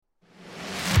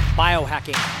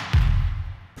biohacking,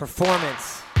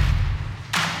 performance,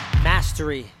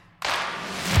 mastery,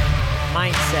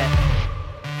 mindset.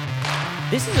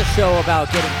 This is a show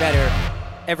about getting better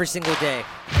every single day.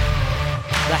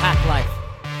 The Hack Life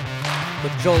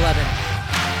with Joel Levin.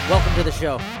 Welcome to the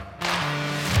show.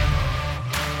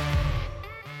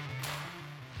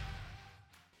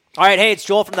 All right, hey, it's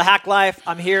Joel from The Hack Life.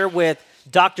 I'm here with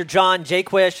Dr. John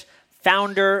Jaquish,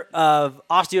 founder of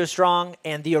OsteoStrong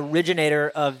and the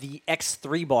originator of the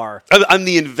X3 bar. I'm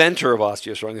the inventor of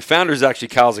OsteoStrong. The founder is actually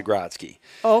Kyle Zagrodzky.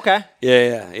 Oh, okay.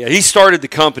 Yeah. He started the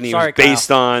company. Sorry, it was based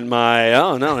Kyle. on my.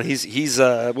 Oh no, he's.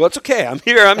 Well, it's okay. I'm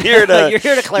here to. You're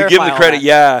here to clarify. To give him the credit.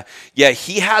 That. Yeah.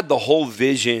 He had the whole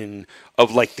vision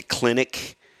of like the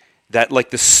clinic, that like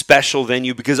the special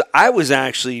venue, because I was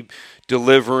actually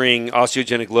delivering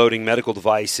osteogenic loading medical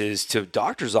devices to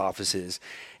doctors' offices.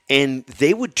 And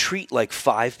they would treat like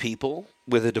 5 people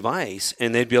with a device,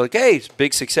 and they'd be like, hey, it's a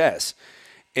big success.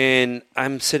 And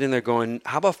I'm sitting there going,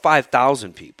 how about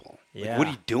 5,000 people? Yeah. Like, what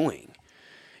are you doing?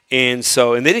 And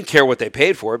they didn't care what they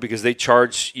paid for it because they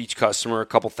charged each customer a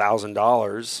couple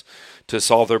 $1,000s to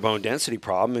solve their bone density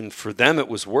problem. And for them, it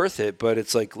was worth it. But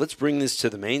it's like, let's bring this to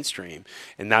the mainstream.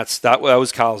 And that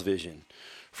was Kyle's vision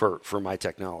for my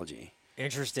technology.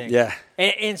 Interesting. Yeah.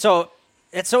 And so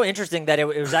it's so interesting that it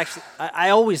was actually, I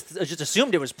always just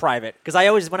assumed it was private, because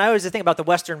when I always think about the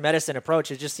Western medicine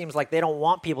approach, it just seems like they don't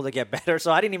want people to get better.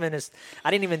 So I didn't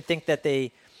even think that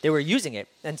they were using it.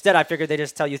 Instead, I figured they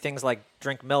just tell you things like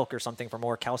drink milk or something for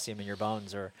more calcium in your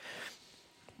bones.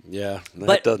 Yeah,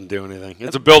 that doesn't do anything.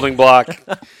 It's a building block.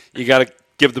 You got to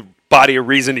give the body a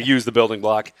reason to use the building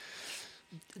block.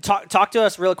 Talk to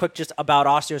us real quick just about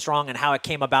OsteoStrong and how it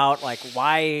came about. Like,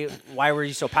 why were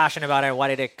you so passionate about it? Why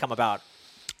did it come about?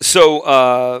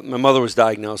 So my mother was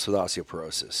diagnosed with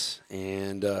osteoporosis,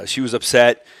 and she was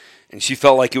upset, and she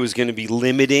felt like it was going to be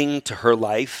limiting to her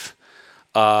life.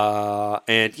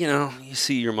 And, you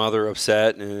see your mother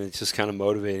upset, and it's just kind of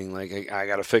motivating, like, I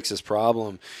got to fix this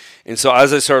problem. And so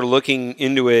as I started looking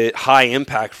into it,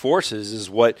 high-impact forces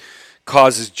is what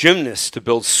causes gymnasts to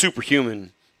build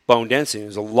superhuman bone density.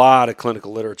 There's a lot of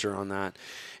clinical literature on that.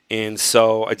 And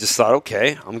so I just thought,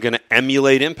 okay, I'm going to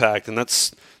emulate impact, and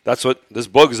that's what this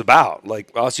book is about.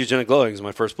 Like, Osteogenic Loading is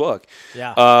my first book.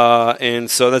 Yeah. And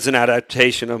so that's an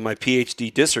adaptation of my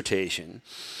PhD dissertation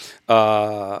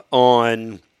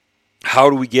on how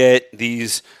do we get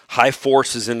these high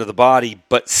forces into the body,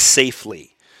 but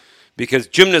safely. Because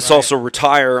gymnasts also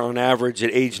retire on average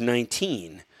at age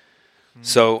 19.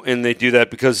 So, and they do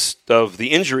that because of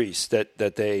the injuries that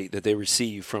they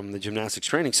receive from the gymnastics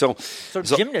training. So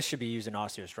gymnasts should be using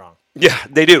OsteoStrong. Yeah,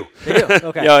 they do. They do.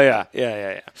 Okay.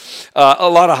 Yeah. A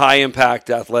lot of high impact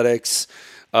athletics.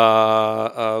 We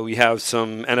have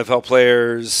some NFL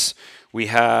players. We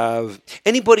have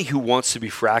anybody who wants to be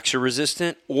fracture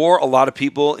resistant, or a lot of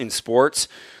people in sports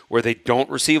where they don't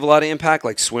receive a lot of impact,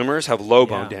 like swimmers, have low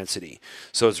bone density.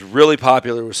 So it's really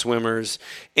popular with swimmers.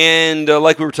 And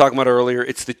like we were talking about earlier,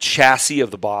 it's the chassis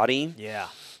of the body. Yeah.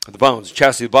 The bones,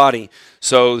 chassis of the body.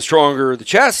 So the stronger the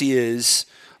chassis is,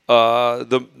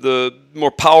 the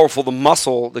more powerful the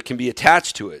muscle that can be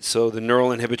attached to it. So the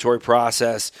neural inhibitory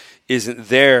process isn't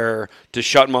there to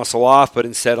shut muscle off, but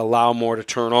instead allow more to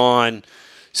turn on,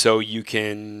 so you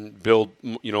can build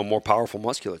more powerful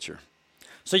musculature.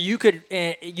 So you could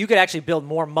actually build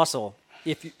more muscle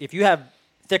if you have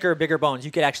thicker, bigger bones.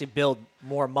 You could actually build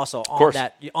more muscle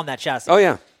on that chassis. Oh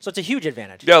yeah. So it's a huge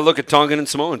advantage. Yeah, look at Tongan and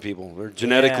Samoan people. They're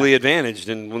genetically advantaged,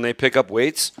 and when they pick up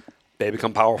weights, they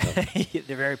become powerful.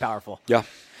 They're very powerful. Yeah.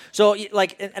 So,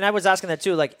 like, and I was asking that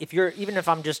too. Like, even if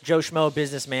I'm just Joe Schmo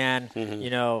businessman,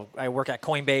 I work at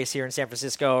Coinbase here in San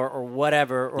Francisco or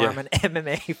whatever, or I'm an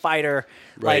MMA fighter.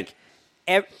 Right.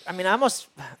 Like,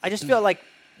 I just feel like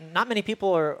not many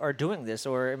people are doing this.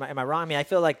 Or am I wrong? I mean, I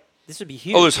feel like this would be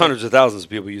huge. Oh, there's hundreds of thousands of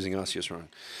people using OsteoStrong.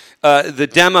 The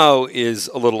demo is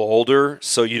a little older,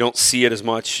 so you don't see it as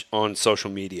much on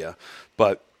social media.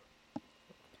 But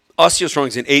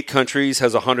OsteoStrong's in 8 countries,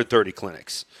 has 130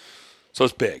 clinics. So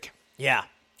it's big. Yeah.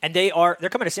 And they're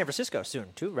coming to San Francisco soon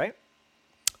too, right?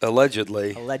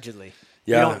 Allegedly.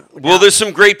 Yeah. Well, there's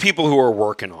some great people who are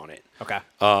working on it. Okay.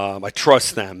 I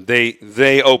trust them.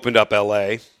 They opened up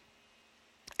LA,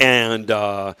 and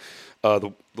the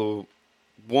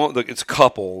one, it's a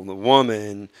couple. The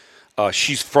woman,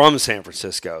 she's from San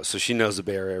Francisco, so she knows the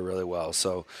Bay Area really well.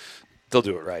 So they'll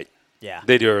do it right. Yeah.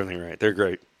 They do everything right. They're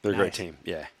great. They're a Nice. great team.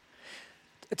 Yeah.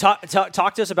 Talk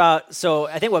to us about, so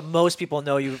I think what most people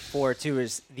know you for too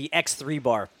is the X3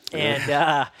 bar. And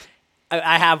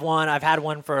I have one. I've had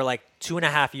one for like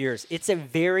 2.5 years. It's a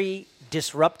very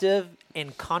disruptive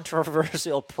and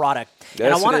controversial product. Yes,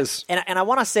 and I wanna, it is. And I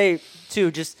want to say,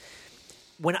 too, just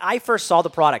when I first saw the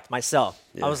product myself,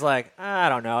 I was like, I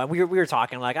don't know. And we were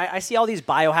talking, like, I see all these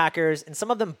biohackers, and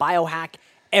some of them biohack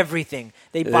everything.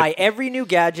 They buy every new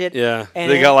gadget. Yeah,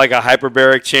 and they got like a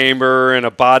hyperbaric chamber and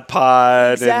a bod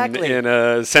pod Exactly. and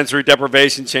a sensory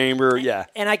deprivation chamber. Yeah,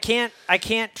 And I can't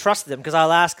trust them because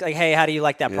I'll ask, like, hey, how do you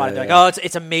like that product? They're yeah. like, oh,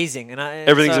 it's amazing. And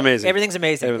Everything's amazing. Everything's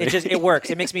amazing. It works.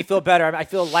 It makes me feel better. I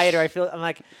feel lighter. I'm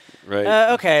like,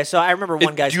 right. Okay. So I remember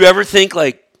one guy. Do you ever think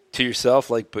like to yourself,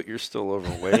 like, but you're still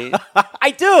overweight?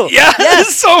 I do. Yeah,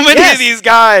 Yes. so many Yes. of these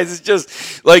guys. It's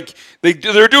just like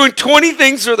they're doing 20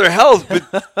 things for their health,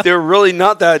 but they're really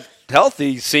not that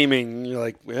healthy seeming. You're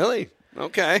like, really?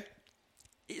 Okay.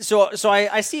 So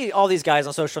I see all these guys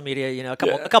on social media, you know,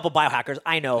 a couple biohackers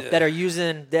I know that are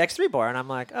using the X3 bar, and I'm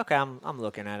like, okay, I'm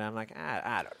looking at it. I'm like,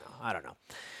 I don't know.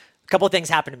 A couple of things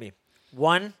happened to me.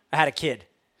 One, I had a kid,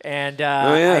 and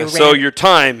So your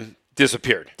time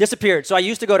disappeared. So I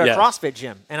used to go to Yes. a CrossFit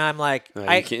gym, and I'm like, You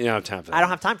I don't have time for that. don't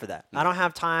have time for that. I don't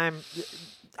have time.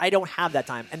 I don't have that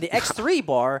time. And the X3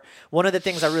 bar, one of the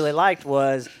things I really liked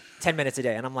was 10 minutes a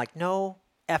day, and I'm like, no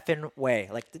effing way.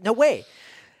 Like, no way.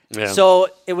 Yeah. So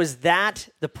it was that,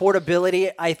 the portability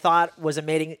I thought was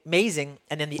amazing.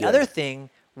 And then the other thing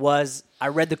was I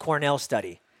read the Cornell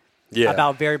study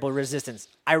about variable resistance.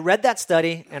 I read that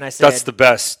study and I said, that's the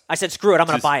best. I said, screw it, I'm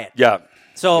going to buy it. Yeah.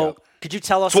 So could you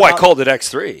tell us That's why I called it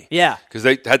X3. Yeah. Because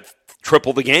they had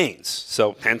triple the gains.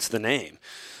 So hence the name.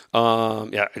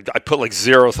 I put like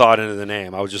zero thought into the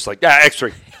name. I was just like,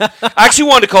 X3. I actually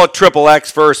wanted to call it triple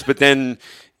X first, but then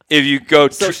if you go,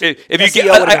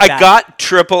 I got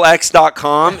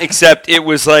tripplex.com, except it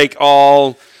was like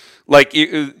all, like,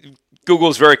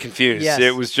 Google's very confused. Yes.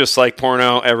 It was just like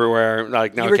porno everywhere.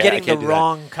 Like, no, you were okay, getting I can't the do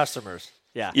wrong customers.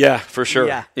 Yeah. Yeah, for sure.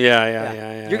 Yeah.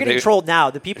 Yeah. You're getting trolled now.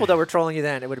 The people that were trolling you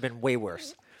then, it would have been way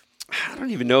worse. I don't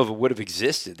even know if it would have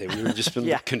existed. They would have just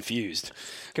been confused.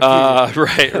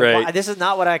 Confusion. Right. This is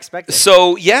not what I expected.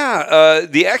 So,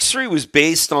 the X3 was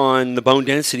based on the bone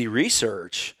density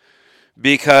research,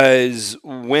 because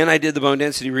when I did the bone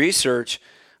density research,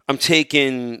 I'm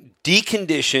taking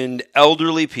deconditioned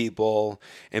elderly people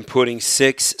and putting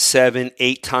 6, 7,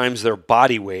 8 times their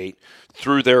body weight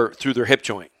through their hip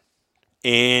joint.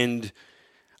 And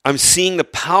I'm seeing the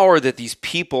power that these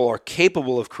people are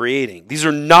capable of creating. These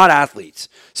are not athletes.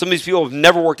 Some of these people have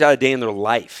never worked out a day in their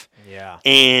life. Yeah.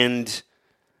 And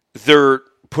they're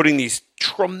putting these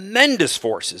tremendous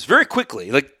forces very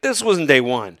quickly. Like, this wasn't day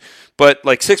one, but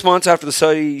like 6 months after the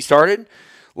study started,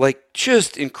 like,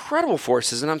 just incredible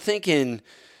forces. And I'm thinking,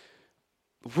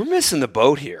 we're missing the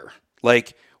boat here.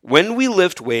 Like, when we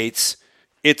lift weights,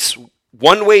 it's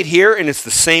one weight here and it's the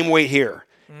same weight here.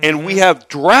 And we have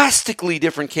drastically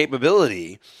different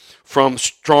capability from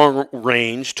strong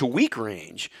range to weak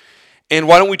range. And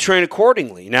why don't we train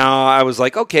accordingly? Now, I was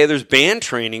like, okay, there's band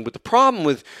training, but the problem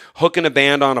with hooking a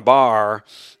band on a bar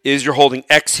is you're holding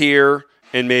X here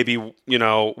and maybe,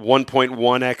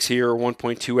 1.1X here or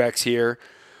 1.2X here.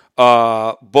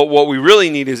 But what we really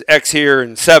need is X here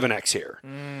and 7X here.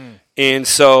 And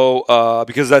so,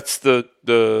 because that's the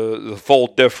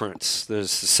fold difference,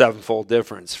 there's a 7-fold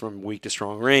difference from weak to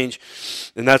strong range,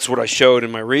 and that's what I showed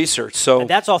in my research. So And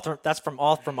that's from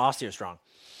OsteoStrong.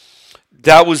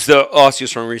 That was the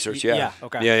OsteoStrong research, yeah. Yeah,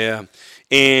 okay. Yeah.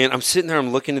 And I'm sitting there,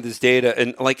 I'm looking at this data,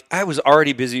 and like, I was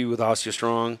already busy with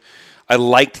OsteoStrong. I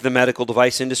liked the medical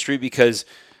device industry because,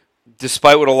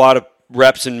 despite what a lot of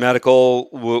reps in medical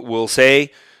will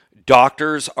say,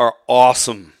 doctors are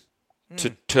awesome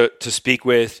to speak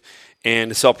with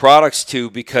and to sell products to,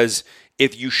 because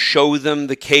if you show them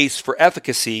the case for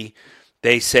efficacy,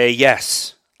 they say,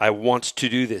 yes, I want to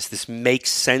do this. This makes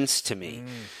sense to me.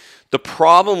 The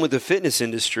problem with the fitness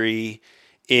industry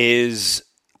is,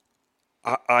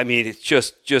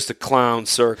 it's just a clown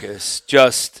circus,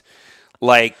 just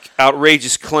like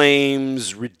outrageous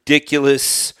claims,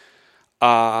 ridiculous.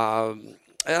 I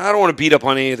don't want to beat up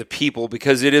on any of the people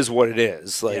because it is what it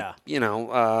is. Like,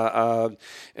 a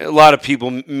lot of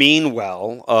people mean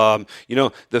well.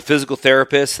 The physical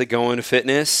therapists that go into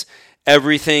fitness,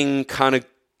 everything kind of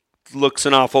looks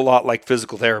an awful lot like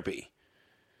physical therapy.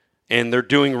 And they're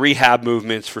doing rehab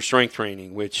movements for strength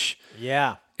training, which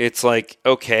it's like,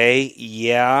 okay,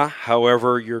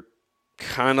 however, you're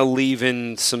kind of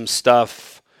leaving some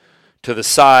stuff to the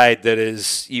side that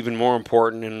is even more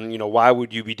important. And, why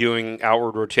would you be doing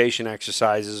outward rotation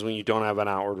exercises when you don't have an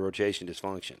outward rotation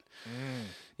dysfunction?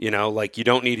 Like, you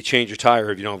don't need to change your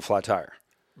tire if you don't have a flat tire.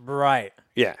 Right.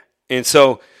 Yeah. And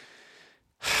so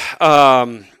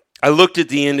I looked at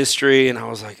the industry and I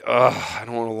was like, oh, I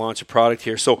don't want to launch a product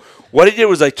here. So what I did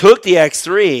was I took the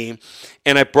X3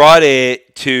 and I brought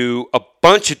it to a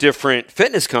bunch of different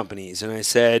fitness companies. And I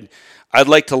said, I'd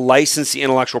like to license the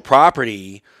intellectual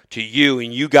property to you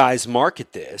and you guys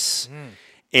market this.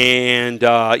 And,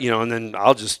 and then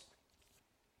I'll just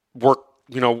work,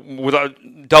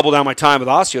 double down my time with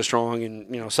OsteoStrong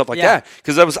and, stuff like that.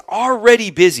 Because I was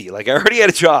already busy. Like I already had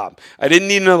a job. I didn't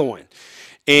need another one.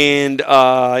 And,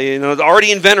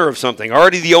 already inventor of something,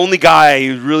 already the only guy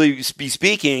who'd really be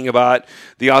speaking about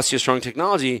the OsteoStrong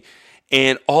technology.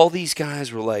 And all these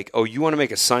guys were like, oh, you want to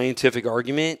make a scientific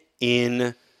argument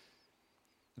in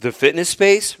the fitness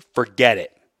space? Forget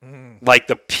it. Like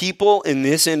the people in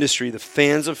this industry, the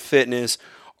fans of fitness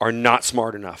are not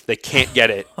smart enough. They can't get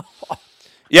it.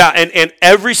 And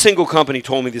every single company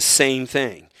told me the same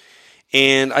thing.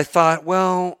 And I thought,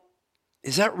 well,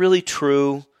 is that really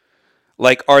true?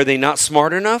 Like, are they not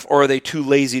smart enough or are they too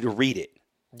lazy to read it?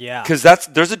 Yeah. Because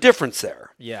there's a difference there.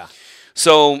 Yeah.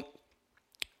 So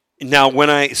now when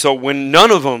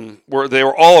none of them they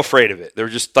were all afraid of it. They were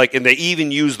just like, and they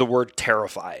even used the word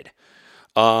terrified.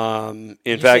 In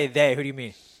fact, say they, who do you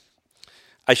mean?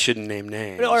 I shouldn't name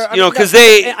names. Because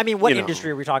what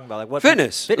industry are we talking about? Like what?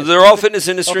 Fitness. They're all fitness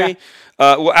industry. Okay.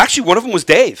 Well, actually, one of them was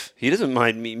Dave. He doesn't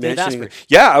mind me mentioning it.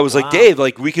 Yeah, I was like, Dave,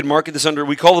 like we could market this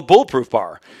we call it Bulletproof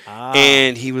Bar.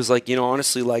 And he was like,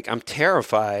 honestly, like I'm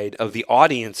terrified of the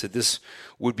audience that this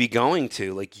would be going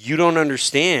to. Like, you don't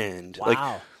understand. Wow.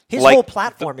 Like, his whole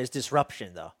platform is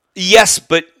disruption, though. Yes,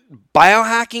 but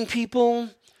biohacking people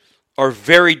are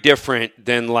very different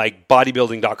than like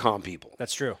bodybuilding.com people.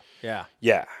 That's true. Yeah.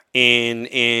 Yeah.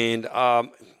 And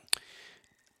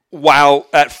while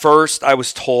at first I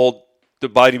was told the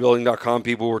bodybuilding.com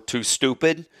people were too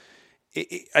stupid,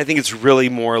 I think it's really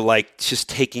more like just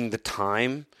taking the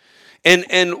time.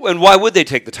 And why would they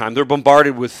take the time? They're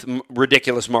bombarded with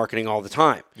ridiculous marketing all the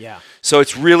time. Yeah. So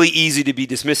it's really easy to be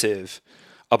dismissive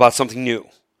about something new.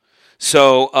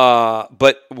 So,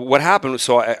 but what happened was,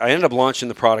 I ended up launching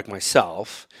the product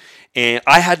myself. And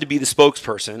I had to be the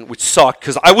spokesperson, which sucked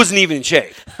because I wasn't even in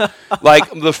shape.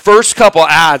 Like the first couple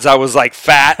ads, I was like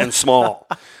fat and small.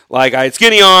 Like I had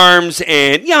skinny arms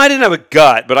and I didn't have a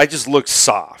gut, but I just looked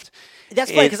soft.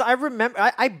 That's funny because I remember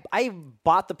I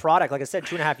bought the product, like I said,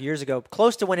 2.5 years ago,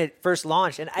 close to when it first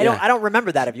launched. And I don't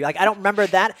remember that of you. Like I don't remember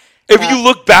that. If you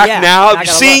look back now, if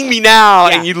you're seeing me now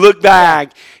and you look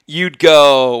back, you'd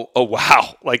go, oh,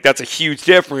 wow, like that's a huge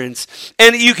difference.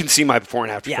 And you can see my before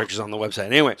and after pictures on the website.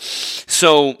 Anyway,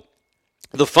 so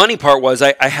the funny part was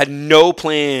I had no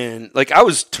plan. Like I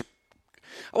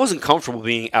wasn't comfortable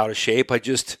being out of shape. I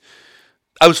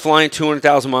was flying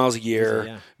 200,000 miles a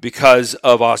year because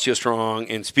of OsteoStrong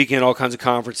and speaking at all kinds of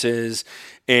conferences.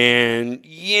 And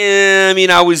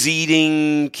I was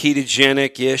eating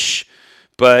ketogenic-ish.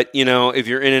 But, if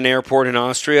you're in an airport in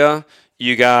Austria,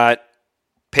 you got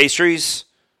pastries,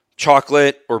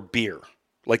 chocolate, or beer.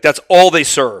 Like, that's all they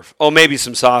serve. Oh, maybe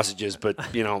some sausages, but,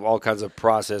 all kinds of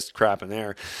processed crap in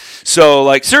there. So,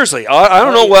 like, seriously, I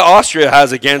don't know what Austria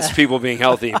has against people being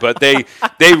healthy, but they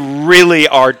really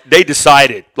are. They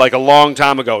decided, like, a long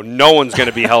time ago, no one's going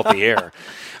to be healthy here.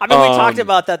 I mean, we talked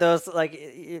about that. Those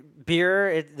like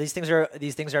beer. These things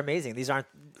are amazing. These aren't.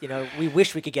 We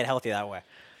wish we could get healthy that way.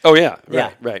 Oh yeah,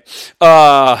 right.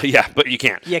 But you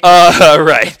can't.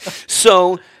 Right.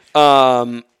 So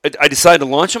I decided to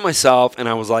launch it myself, and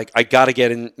I was like, I got to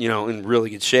get in really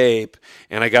good shape,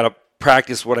 and I got to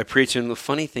practice what I preach. And the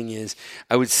funny thing is,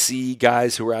 I would see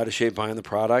guys who were out of shape buying the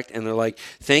product, and they're like,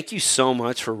 "Thank you so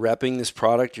much for repping this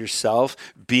product yourself,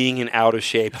 being an out of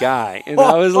shape guy." And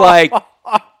I was like,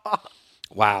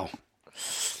 "Wow,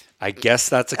 I guess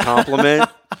that's a compliment."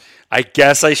 I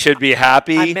guess I should be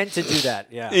happy. I meant to do that,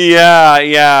 yeah.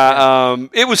 Yeah.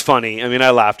 It was funny. I mean,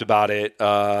 I laughed about it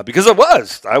because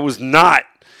I was not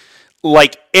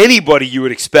like anybody you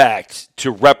would expect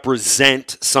to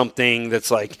represent something that's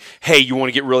like, hey, you want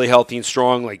to get really healthy and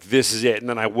strong? Like, this is it. And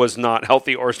then I was not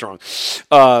healthy or strong.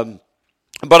 But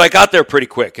I got there pretty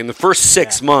quick. In the first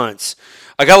 6 months,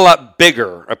 I got a lot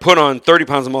bigger. I put on 30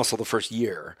 pounds of muscle the first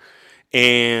year.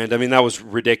 And I mean, that was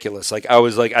ridiculous. Like I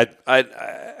was like,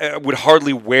 I would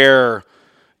hardly wear,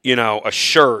 a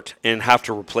shirt and have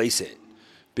to replace it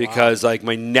because like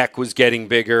my neck was getting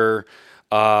bigger.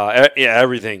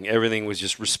 Everything was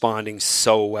just responding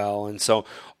so well. And so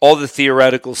all the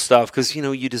theoretical stuff, because,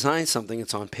 you design something,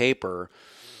 it's on paper.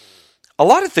 A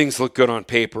lot of things look good on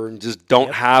paper and just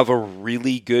don't have a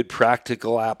really good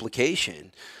practical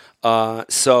application. But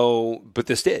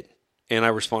this did. and I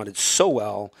responded so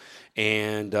well.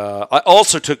 And I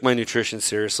also took my nutrition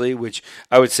seriously, which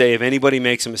I would say if anybody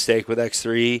makes a mistake with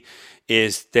X3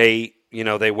 is they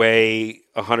weigh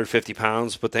 150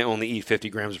 pounds, but they only eat 50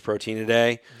 grams of protein a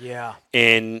day. Yeah.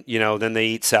 And, then they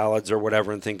eat salads or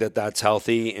whatever and think that that's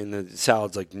healthy. And the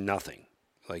salad's like nothing.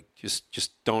 Like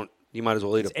just don't, you might as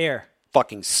well eat It's air.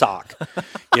 fucking sock.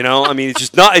 I mean, it's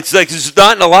just not, it's like, there's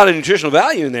not a lot of nutritional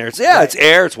value in there. It's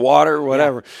air, it's water,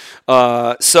 whatever.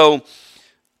 Yeah. So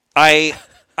I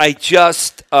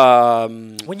just,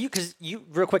 because you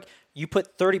real quick, you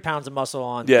put 30 pounds of muscle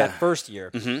on that first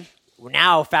year. Mm-hmm.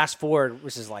 Now, fast forward,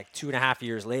 which is like 2.5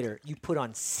 years later, you put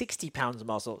on 60 pounds of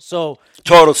muscle. So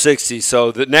total 60.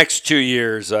 So the next 2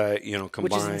 years, combined,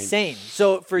 which is insane.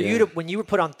 So for you when you were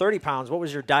put on 30 pounds, what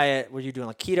was your diet? Were you doing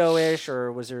like keto-ish,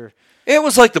 or was there? It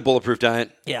was like the bulletproof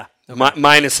diet. Yeah. Okay.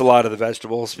 Minus a lot of the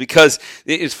vegetables, because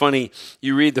it's funny.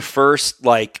 You read the first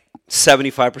like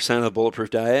 75% of the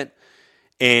bulletproof diet,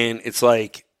 and it's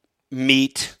like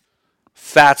meat,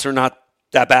 fats are not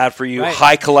that bad for you. Right.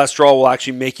 High cholesterol will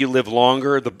actually make you live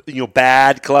longer. The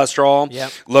bad cholesterol,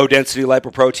 low density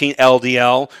lipoprotein,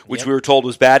 LDL, which we were told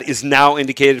was bad, is now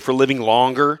indicated for living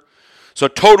longer. So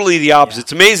totally the opposite. Yeah.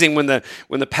 It's amazing when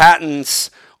the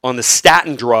patents on the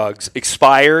statin drugs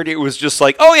expired, it was just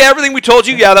like, oh yeah, everything we told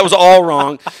you, that was all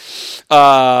wrong.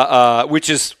 Which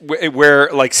is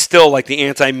where like still like the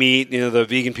anti-meat, the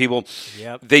vegan people,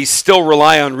 they still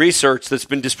rely on research that's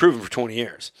been disproven for 20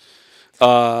 years.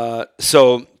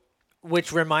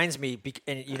 Which reminds me,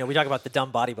 and we talk about the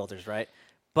dumb bodybuilders, right?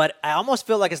 But I almost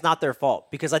feel like it's not their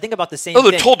fault, because I think about the same thing.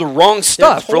 They're told the wrong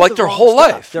stuff for like their whole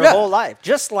life. Their whole life.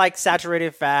 Just like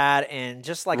saturated fat and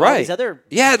just like all these other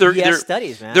BS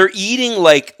studies, man. They're eating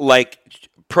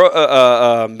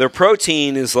their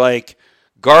protein is like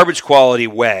garbage quality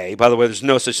whey. By the way, there's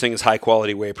no such thing as high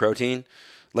quality whey protein.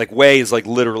 Like whey is like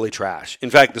literally trash. In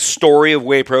fact, the story of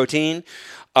whey protein,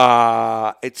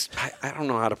 I don't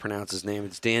know how to pronounce his name.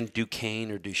 It's Dan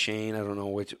Duquesne or Duchesne. I don't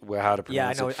know how to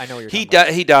pronounce it. I know what you're talking about.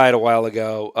 He died a while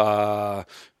ago,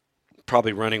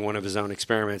 probably running one of his own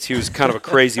experiments. He was kind of a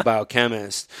crazy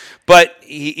biochemist, but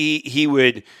he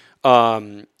would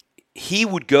go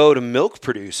to milk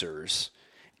producers,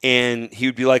 and he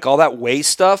would be like, all that whey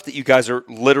stuff that you guys are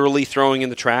literally throwing in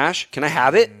the trash, can I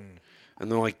have it?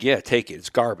 And they're like, yeah, take it. It's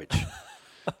garbage.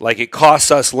 Like, it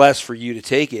costs us less for you to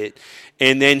take it.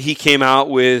 And then he came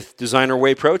out with designer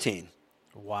whey protein.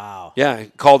 Wow. Yeah,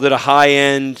 called it a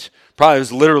high-end, probably it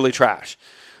was literally trash.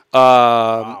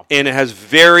 Wow. And it has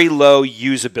very low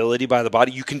usability by the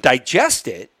body. You can digest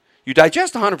it. You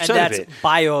digest 100% of it. And that's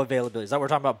bioavailability. Is that what we're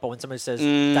talking about when somebody says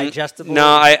digestible? No,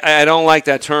 I don't like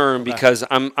that term because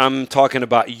I'm talking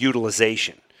about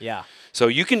utilization. Yeah. So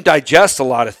you can digest a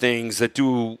lot of things that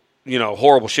do,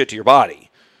 horrible shit to your body.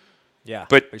 Yeah,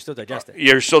 but you're still digesting.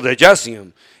 You're still digesting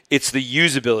them. It's the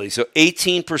usability. So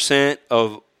 18%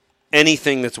 of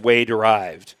anything that's whey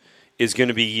derived is going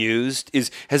to be used,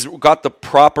 has got the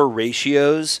proper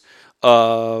ratios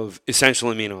of essential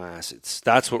amino acids.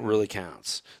 That's what really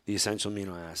counts, the essential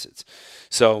amino acids.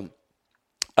 So,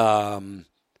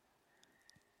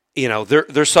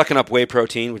 they're sucking up whey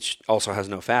protein, which also has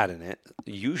no fat in it.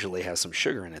 Usually has some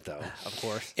sugar in it, though. Of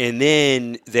course. And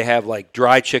then they have like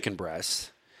dry chicken breasts.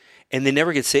 And they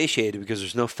never get satiated because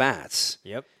there's no fats.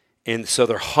 Yep. And so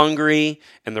they're hungry,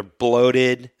 and they're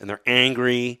bloated, and they're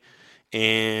angry.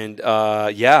 And,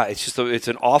 it's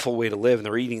an awful way to live. And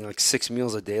they're eating like 6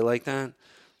 meals a day like that.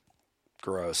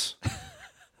 Gross.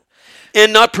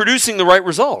 And not producing the right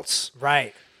results.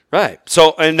 Right. Right.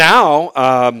 So, and now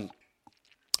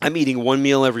I'm eating 1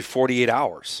 meal every 48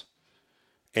 hours.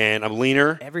 And I'm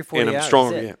leaner. Every 48 hours, and I'm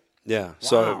stronger. that's it. Yeah. Yeah, wow.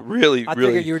 So really, I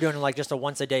figured you were doing like just a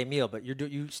once a day meal, but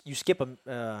you skip them.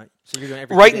 So you're doing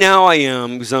every right now. I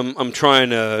am because I'm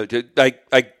trying to.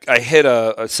 I hit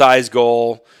a size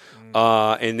goal,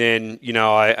 and then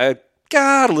I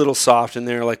got a little soft in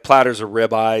there, like platters of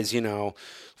ribeyes.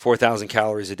 4,000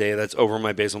 calories a day. That's over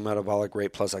my basal metabolic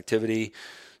rate plus activity.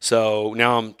 So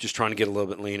now I'm just trying to get a little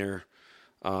bit leaner,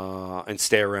 and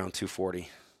stay around 240.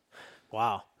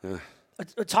 Wow. Yeah.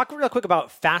 Talk real quick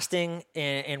about fasting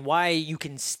and why you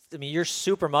can. I mean, you're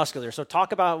super muscular, so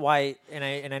talk about why.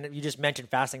 And you just mentioned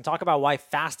fasting. Talk about why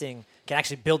fasting can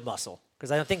actually build muscle.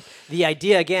 Because I don't think the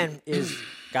idea again is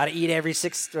got to eat every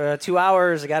 2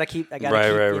 hours. I got to keep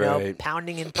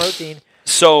pounding in protein.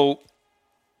 So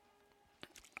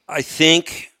I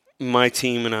think my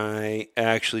team and I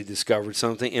actually discovered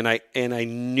something, and I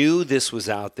knew this was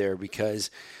out there because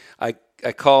I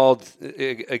called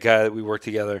a guy that we worked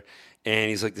together.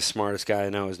 And he's like the smartest guy I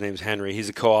know. His name's Henry. He's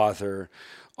a co-author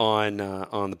on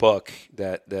the book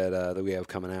that we have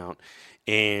coming out.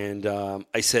 And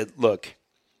I said, look,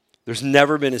 there's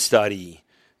never been a study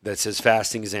that says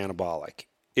fasting is anabolic.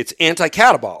 It's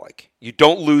anti-catabolic. You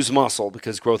don't lose muscle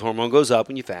because growth hormone goes up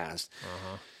when you fast.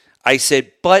 Uh-huh. I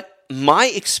said, but my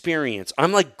experience,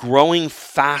 I'm like growing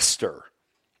faster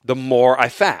the more I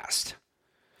fast.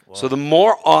 Wow. So the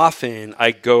more often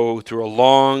I go through a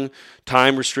long,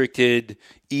 time-restricted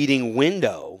eating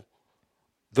window,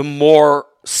 the more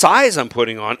size I'm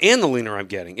putting on and the leaner I'm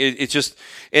getting. It's just,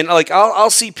 and like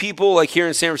I'll see people like here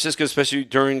in San Francisco, especially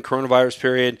during coronavirus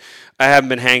period. I haven't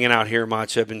been hanging out here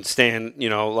much. I've been staying,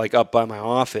 like up by my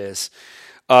office.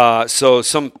 So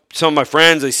some of my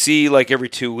friends I see like every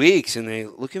 2 weeks, and they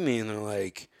look at me and they're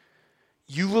like,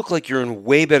 "You look like you're in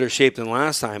way better shape than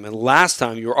last time, and last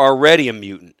time you were already a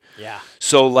mutant." Yeah.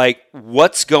 So like,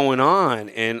 what's going on?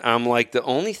 And I'm like, the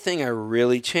only thing I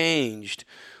really changed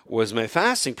was my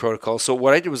fasting protocol. So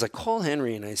what I did was I called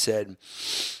Henry and I said,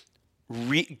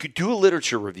 do a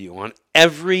literature review on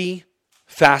every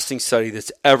fasting study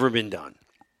that's ever been done.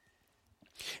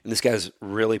 And this guy's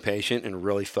really patient and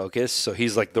really focused, so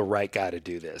he's like the right guy to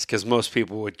do this, because most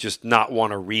people would just not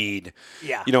want to read,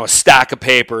 a stack of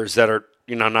papers that are,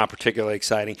 not particularly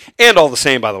exciting, and all the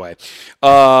same, by the way.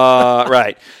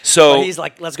 Right. So but he's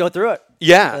like, let's go through it.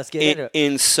 Yeah. Let's get into it.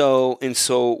 And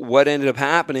so what ended up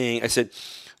happening, I said,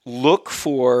 look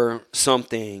for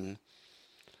something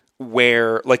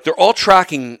where, like, they're all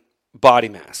tracking body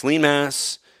mass, lean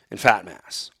mass, and fat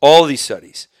mass, all of these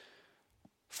studies.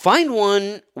 Find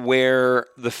one where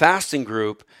the fasting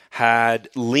group had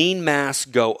lean mass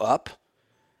go up,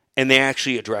 and they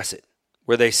actually address it,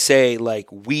 where they say,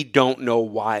 like, we don't know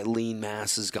why lean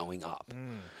mass is going up.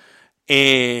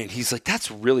 And he's like, that's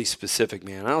really specific,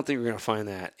 man. I don't think we're going to find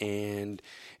that. And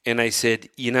I said,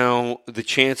 the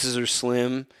chances are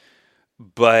slim,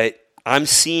 but I'm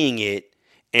seeing it.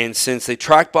 And since they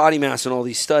track body mass in all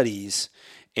these studies,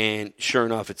 and sure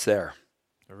enough, it's there.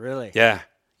 Really? Yeah.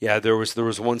 Yeah, there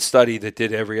was one study that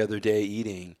did every other day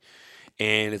eating.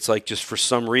 And it's like, just for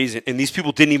some reason, and these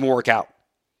people didn't even work out.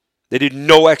 They did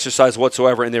no exercise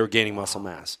whatsoever, and they were gaining muscle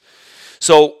mass.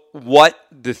 So what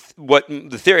the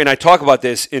theory, and I talk about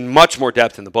this in much more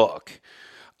depth in the book,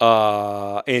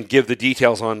 and give the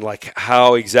details on like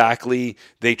how exactly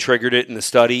they triggered it in the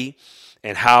study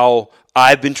and how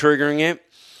I've been triggering it.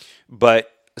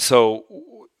 But so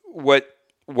what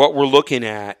we're looking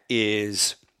at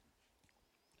is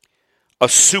a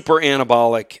super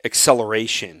anabolic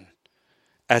acceleration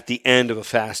at the end of a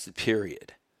fasted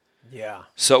period. Yeah.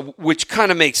 So, which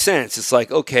kind of makes sense. It's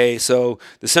like, okay, so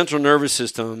the central nervous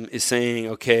system is saying,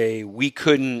 okay, we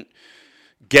couldn't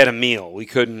get a meal. We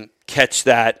couldn't catch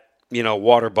that,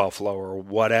 water buffalo or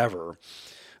whatever.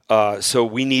 So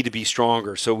we need to be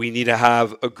stronger. So we need to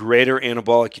have a greater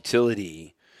anabolic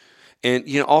utility. And,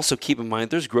 also keep in mind,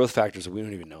 there's growth factors that we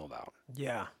don't even know about.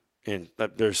 Yeah. And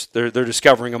they're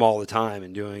discovering them all the time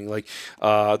and doing like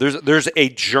there's a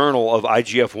journal of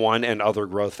IGF-1 and other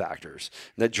growth factors.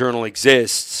 And that journal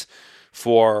exists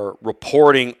for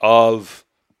reporting of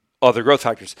other growth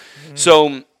factors. Mm-hmm.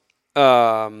 So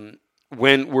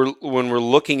when we're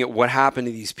looking at what happened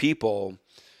to these people,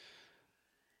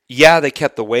 they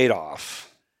kept the weight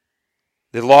off.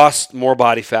 They lost more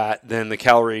body fat than the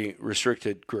calorie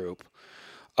restricted group.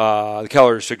 The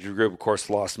calorie-restricted group, of course,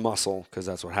 lost muscle because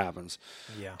that's what happens.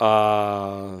 Yeah.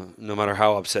 No matter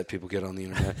how upset people get on the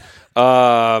internet.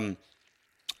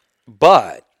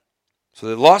 But so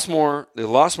they lost more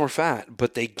fat,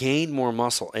 but they gained more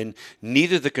muscle, and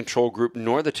neither the control group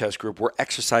nor the test group were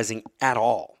exercising at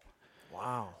all.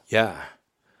 Wow. Yeah.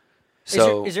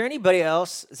 So is there anybody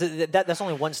else? So that's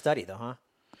only one study, though, huh?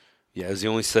 Yeah, it was the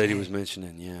only study he was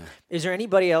mentioning. Yeah. Is there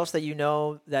anybody else that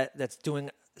that's doing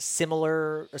a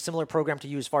similar program to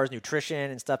you as far as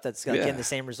nutrition and stuff that's getting the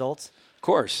same results? Of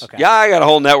course. Okay. Yeah, I got a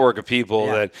whole network of people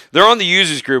that they're on the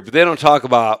users group, but they don't talk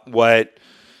about what,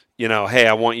 hey,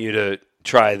 I want you to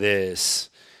try this.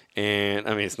 And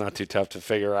I mean, it's not too tough to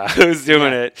figure out who's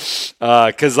doing it.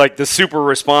 Because like the super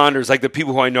responders, like the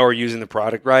people who I know are using the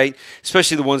product right,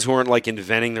 especially the ones who aren't like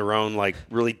inventing their own like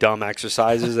really dumb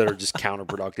exercises that are just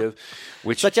counterproductive.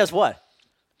 Such as what?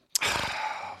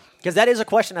 Because that is a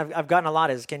question I've gotten a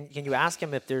lot. Is can you ask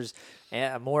him if there's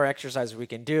more exercises we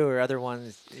can do or other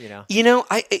ones?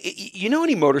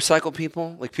 Any motorcycle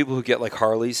people, like people who get like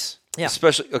Harleys,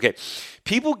 especially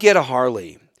people get a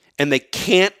Harley and they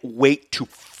can't wait to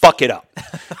fuck it up.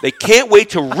 They can't wait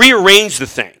to rearrange the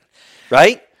thing,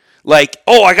 right? Like,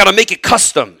 I got to make it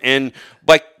custom, and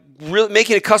by really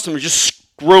making it custom, you're just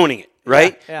screwing it,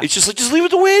 right? Yeah. It's just like just leave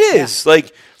it the way it is,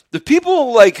 like. The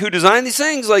people like who design these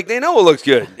things, like they know it looks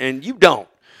good, and you don't.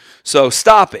 So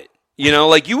stop it. You know,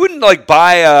 like you wouldn't like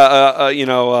buy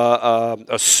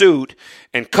a suit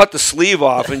and cut the sleeve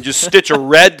off and just stitch a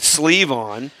red sleeve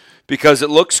on because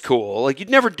it looks cool. Like you'd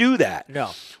never do that.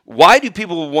 No. Why do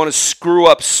people want to screw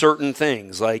up certain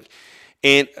things? Like,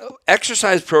 and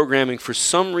exercise programming, for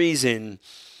some reason,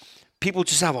 people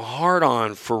just have a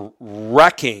hard-on for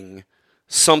wrecking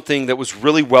something that was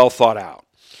really well thought out.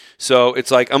 So it's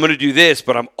like, I'm going to do this,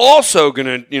 but I'm also going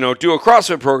to, do a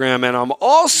CrossFit program, and I'm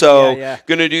also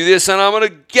going to do this, and I'm going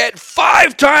to get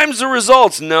 5 times the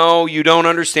results. No, you don't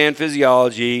understand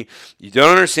physiology. You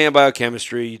don't understand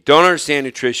biochemistry. You don't understand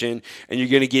nutrition, and you're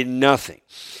going to get nothing.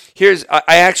 I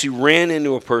actually ran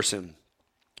into a person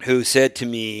who said to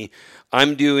me,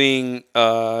 I'm doing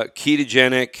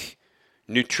ketogenic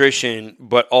nutrition,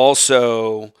 but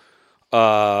also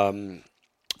the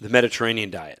Mediterranean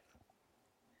diet.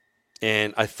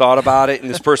 And I thought about it, and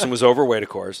this person was overweight, of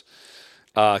course,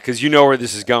 because you know where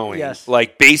this is going. Yes.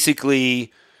 Like,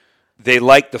 basically, they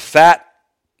like the fat,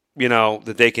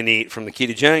 that they can eat from the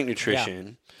ketogenic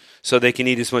nutrition, so they can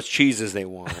eat as much cheese as they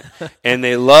want. And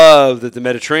they love that the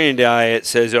Mediterranean diet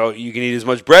says, oh, you can eat as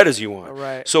much bread as you want.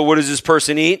 Right. So what does this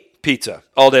person eat? Pizza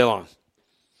all day long.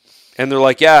 And they're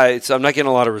like, I'm not getting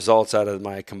a lot of results out of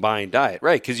my combined diet.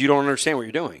 Right, because you don't understand what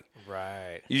you're doing. Right.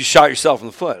 You shot yourself in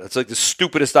the foot. It's like the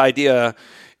stupidest idea,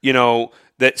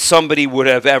 that somebody would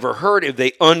have ever heard if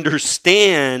they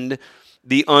understand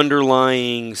the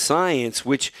underlying science,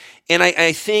 and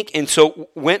I think, and so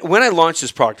when I launched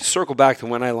this product, to circle back to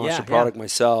when I launched the product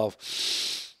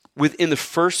myself, within the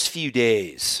first few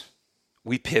days,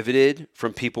 we pivoted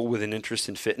from people with an interest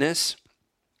in fitness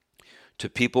to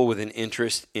people with an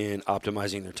interest in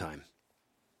optimizing their time.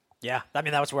 Yeah, I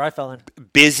mean, that was where I fell in.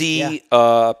 Busy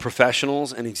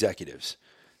professionals and executives.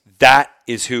 That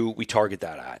is who we target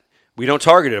that at. We don't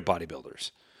target it at bodybuilders.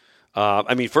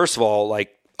 First of all,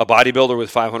 like a bodybuilder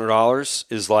with $500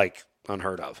 is like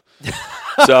unheard of.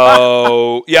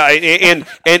 So, and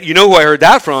you know who I heard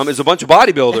that from is a bunch of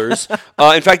bodybuilders.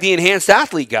 In fact, the enhanced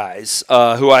athlete guys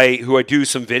who I do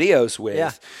some videos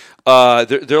with,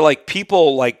 they're like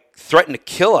people like threaten to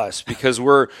kill us because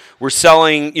we're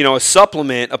selling a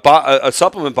supplement a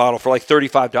supplement bottle for like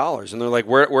 $35, and they're like,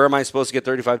 where am I supposed to get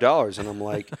 $35? And I'm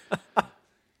like,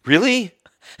 really?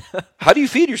 How do you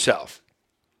feed yourself?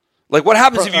 Like, what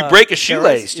happens if you break a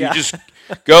shoelace? Do you just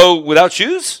go without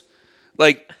shoes?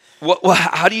 Like, what?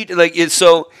 How do you like it?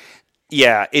 So,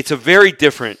 it's a very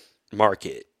different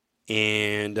market,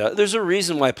 and there's a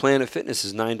reason why Planet Fitness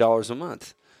is $9 a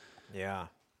month. Yeah.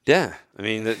 Yeah, I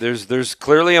mean, there's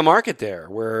clearly a market there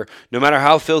where no matter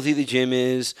how filthy the gym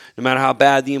is, no matter how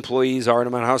bad the employees are,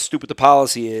 no matter how stupid the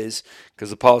policy is,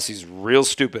 because the policy is real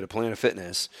stupid at Planet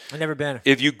Fitness. I've never been.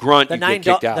 If you grunt, you get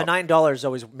kicked out. The $9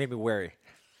 always made me wary.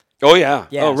 Oh yeah.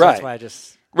 Yeah. Oh so right. That's why I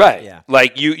just. Right. Yeah.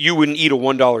 Like you wouldn't eat a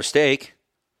 $1 steak.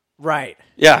 Right.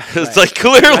 Yeah, it's like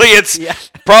clearly it's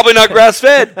probably not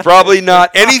grass-fed, probably not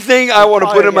anything I want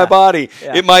to put in my body.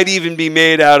 Yeah. It might even be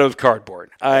made out of cardboard.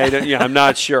 I'm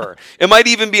not sure. It might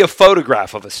even be a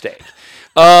photograph of a steak.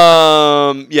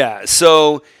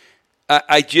 So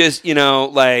I just,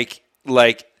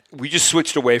 we just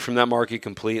switched away from that market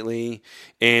completely.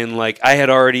 And I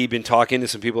had already been talking to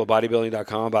some people at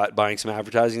bodybuilding.com about buying some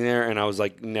advertising there, and I was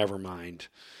like, never mind.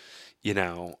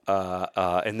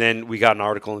 And then we got an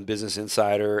article in Business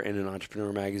Insider and an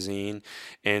Entrepreneur magazine,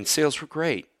 and sales were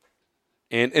great.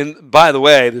 And by the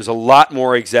way, there's a lot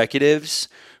more executives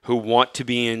who want to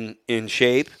be in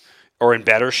shape or in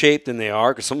better shape than they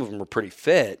are, because some of them are pretty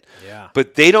fit. Yeah.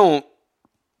 But they don't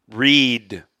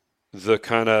read the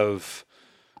kind of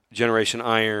Generation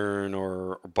Iron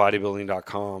or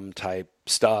bodybuilding.com type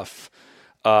stuff.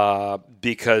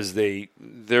 Because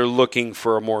they're looking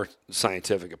for a more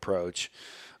scientific approach.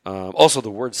 Also,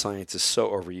 the word science is so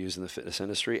overused in the fitness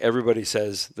industry. Everybody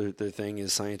says their thing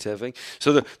is scientific.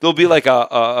 So there'll be like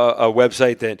a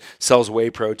website that sells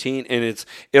whey protein, and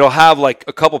it'll have like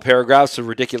a couple paragraphs of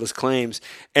ridiculous claims,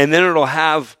 and then it'll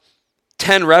have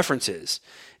 10 references.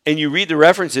 And you read the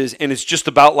references, and it's just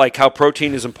about like how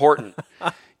protein is important.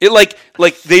 It like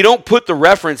they don't put the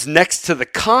reference next to the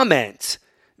comment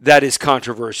that is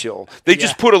controversial. They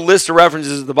just put a list of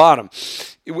references at the bottom.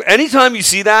 Anytime you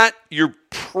see that, you're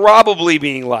probably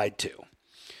being lied to.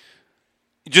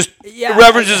 Just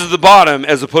references at the bottom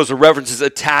as opposed to references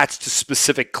attached to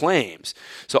specific claims.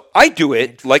 So I do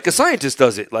it like a scientist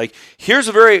does it. Like, here's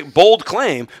a very bold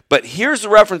claim, but here's the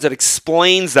reference that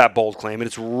explains that bold claim, and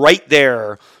it's right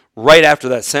there, right after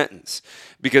that sentence.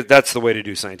 Because that's the way to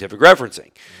do scientific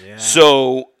referencing. Yeah.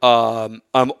 So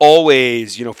I'm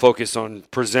always, focused on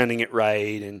presenting it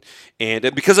right, and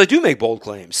because I do make bold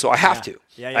claims, so I have to.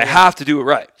 I have to do it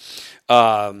right.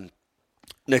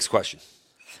 Next question.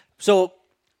 So,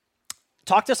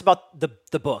 talk to us about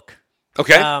the book.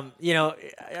 Okay.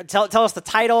 Tell us the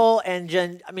title, and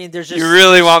there's just. You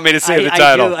really want me to say the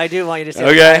title? I do want you to say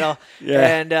the title.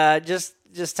 Yeah. And just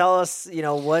tell us,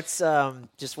 what's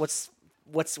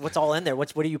all in there.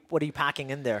 What are you packing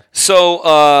in there?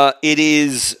 So it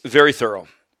is very thorough.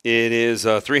 It is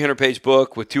a 300-page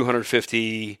book with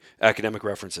 250 academic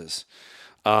references.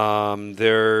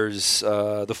 There's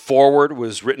the foreword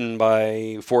was written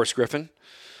by Forrest Griffin,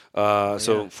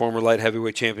 former light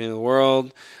heavyweight champion of the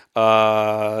world. We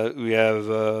have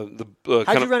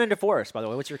How'd you run into Forrest, by the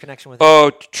way? What's your connection with him? Oh,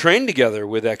 trained together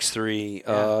with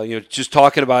X3. Just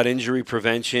talking about injury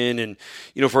prevention, and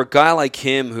for a guy like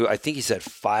him, who I think he's had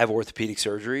 5 orthopedic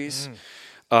surgeries,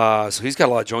 so he's got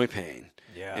a lot of joint pain.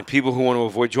 Yeah. And people who want to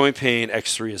avoid joint pain,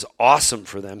 X3 is awesome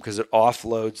for them because it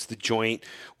offloads the joint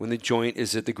when the joint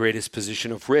is at the greatest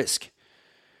position of risk,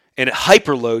 and it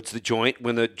hyperloads the joint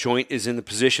when the joint is in the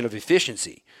position of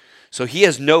efficiency. So he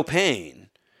has no pain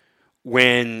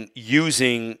when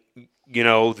using,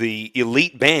 the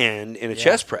elite band in a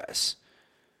chest press.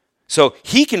 So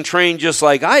he can train just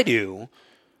like I do,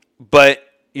 but,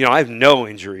 I have no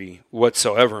injury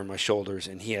whatsoever in my shoulders,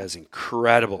 and he has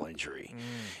incredible injury.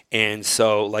 And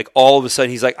so, all of a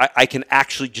sudden, he's like, I can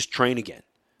actually just train again.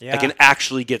 Yeah. I can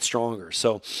actually get stronger.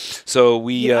 So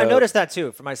we... I noticed that,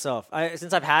 too, for myself.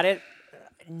 Since I've had it,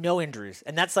 no injuries.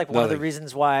 And that's, one of the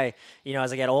reasons why,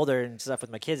 as I get older and stuff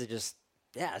with my kids,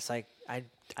 it's like I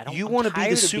don't. You want to be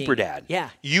the super dad. Yeah.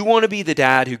 You want to be the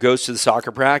dad who goes to the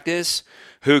soccer practice,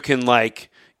 who can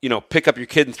pick up your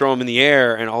kid and throw him in the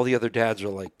air, and all the other dads are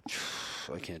like,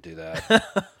 I can't do that.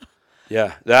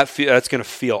 Yeah, that's going to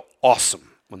feel awesome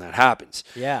when that happens.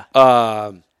 Yeah.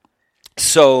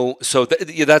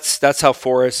 That's how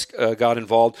Forrest got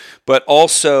involved, but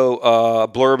also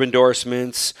blurb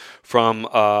endorsements from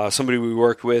somebody we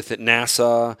worked with at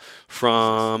NASA,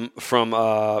 from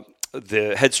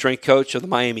the head strength coach of the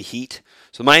Miami Heat.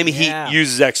 So the Miami Heat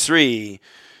uses X3.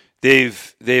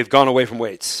 They've gone away from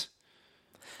weights.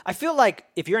 I feel like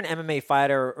if you're an MMA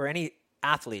fighter or any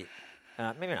athlete,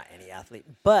 maybe not any athlete,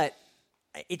 but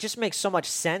it just makes so much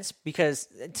sense because,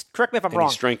 correct me if I'm wrong.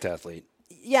 Any strength athlete.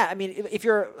 Yeah, I mean,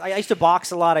 I used to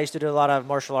box a lot. I used to do a lot of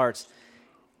martial arts.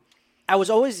 I was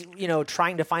always,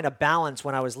 trying to find a balance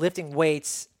when I was lifting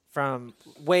weights, from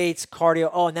weights,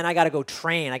 cardio, and then I got to go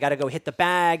train. I got to go hit the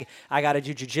bag. I got to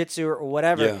do jiu-jitsu or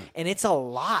whatever. Yeah. And it's a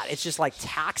lot. It's just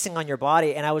taxing on your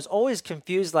body. And I was always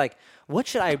confused, what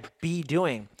should I be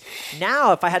doing?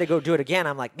 Now, if I had to go do it again,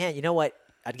 I'm like, man, you know what?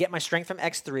 I'd get my strength from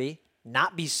X3,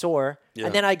 not be sore,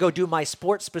 and then I go do my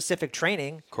sport-specific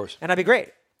training. Of course. And I'd be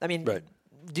great. I mean, right.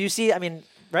 Do you see,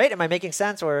 right? Am I making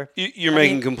sense? Or You're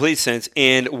making complete sense.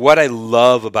 And what I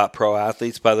love about pro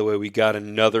athletes, by the way, we got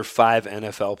another 5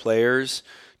 NFL players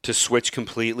to switch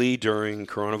completely during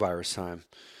coronavirus time.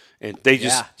 And they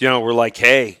just, were like,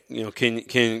 hey, can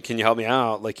you help me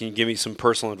out? Can you give me some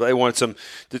personal advice? They wanted some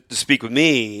to speak with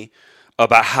me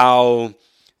about how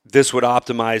this would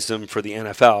optimize them for the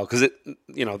NFL. Because,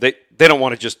 they don't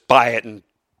want to just buy it and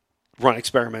run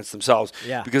experiments themselves.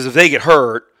 Yeah. Because if they get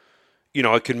hurt,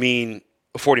 it could mean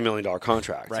a $40 million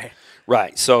contract.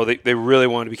 Right. So they really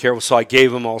wanted to be careful. So I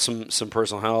gave them all some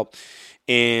personal help.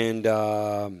 And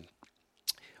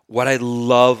what I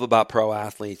love about pro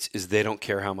athletes is they don't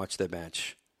care how much they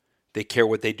bench. They care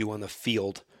what they do on the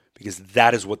field because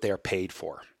that is what they are paid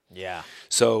for. Yeah.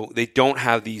 So they don't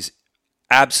have these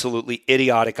absolutely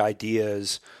idiotic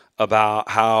ideas about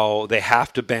how they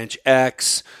have to bench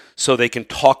X so they can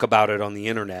talk about it on the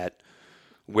internet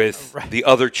with the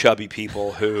other chubby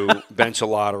people who bench a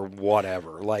lot or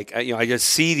whatever. I just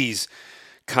see these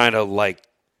kind of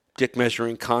dick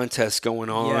measuring contests going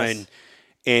on,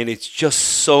 and it's just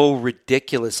so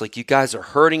ridiculous. You guys are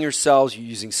hurting yourselves. You're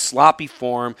using sloppy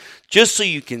form just so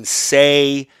you can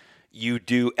say you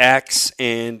do X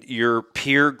and your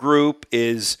peer group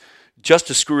is just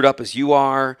as screwed up as you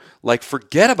are.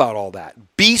 Forget about all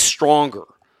that. Be stronger.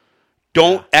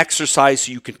 Don't exercise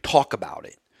so you can talk about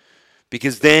it.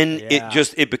 Because then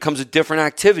it becomes a different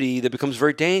activity that becomes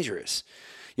very dangerous.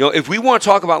 If we want to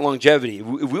talk about longevity,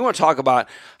 if we want to talk about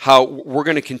how we're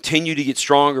going to continue to get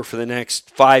stronger for the next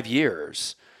 5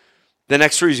 years, the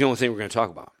next 3 is the only thing we're going to talk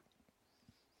about.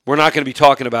 We're not going to be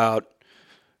talking about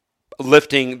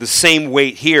lifting the same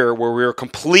weight here where we're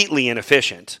completely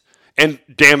inefficient and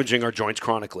damaging our joints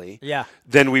chronically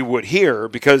than we would here,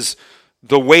 because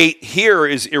the weight here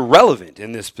is irrelevant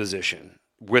in this position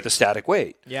with a static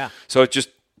weight. Yeah. So it just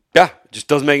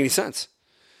doesn't make any sense.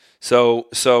 So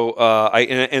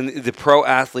the pro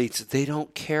athletes, they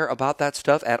don't care about that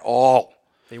stuff at all.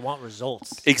 They want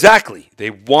results. Exactly. They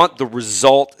want the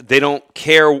result. They don't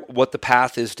care what the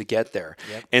path is to get there.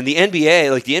 Yep. And the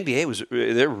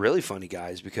NBA they're really funny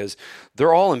guys because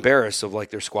they're all embarrassed of like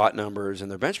their squat numbers and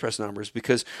their bench press numbers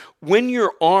because when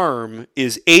your arm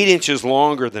is 8 inches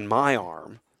longer than my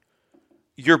arm,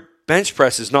 your bench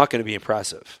press is not going to be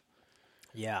impressive.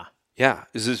 Yeah. Yeah,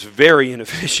 this is very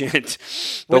inefficient.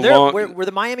 Were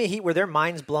the Miami Heat, were their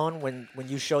minds blown when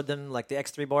you showed them like the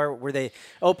X3 bar? Were they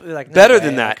like no better way,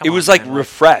 than that? Come it on, was like man.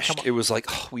 refreshed. It was like,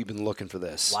 oh, we've been looking for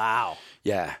this. Wow.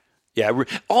 Yeah. Yeah.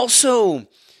 Also,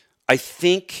 I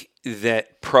think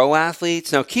that pro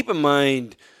athletes, now keep in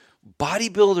mind,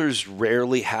 bodybuilders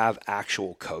rarely have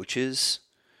actual coaches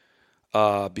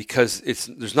because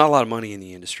there's not a lot of money in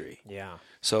the industry. Yeah.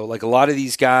 So, like a lot of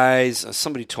these guys,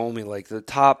 somebody told me, like the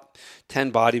top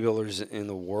 10 bodybuilders in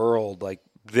the world, like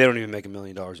they don't even make $1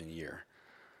 million a year,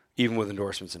 even with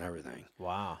endorsements and everything.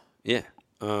 Wow. Yeah.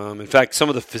 In fact, some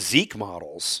of the physique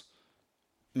models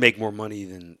make more money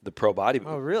than the pro bodybuilding.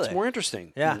 Oh, really? It's more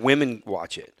interesting. Yeah. Women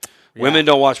watch it. Yeah. Women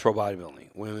don't watch pro bodybuilding.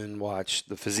 Women watch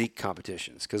the physique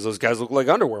competitions because those guys look like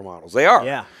underwear models. They are.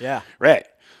 Yeah. Yeah. Right.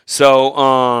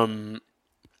 So,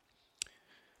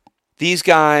 these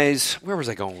guys, where was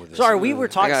I going with this? Sorry, we were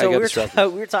talking. I So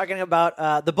got we were talking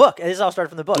about the book. This all started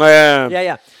from the book.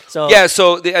 Yeah. So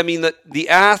the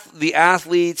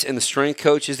athletes and the strength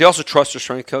coaches, they also trust their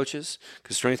strength coaches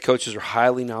because strength coaches are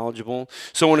highly knowledgeable.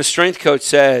 So when a strength coach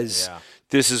says,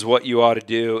 "This is what you ought to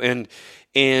do," and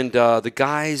the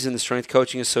guys in the Strength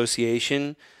Coaching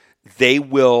Association, they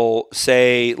will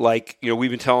say, like,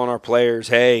 we've been telling our players,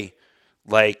 hey,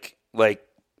 like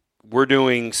we're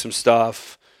doing some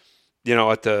stuff,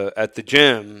 at the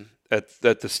gym, at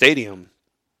the stadium,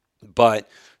 but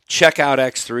check out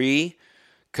X3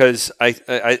 because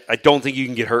I don't think you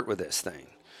can get hurt with this thing.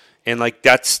 And like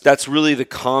that's really the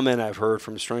comment I've heard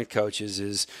from strength coaches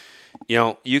is,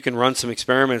 you can run some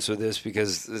experiments with this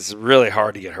because it's really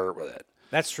hard to get hurt with it.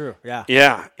 That's true. Yeah.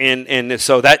 Yeah, and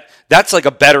so that's like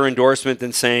a better endorsement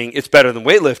than saying it's better than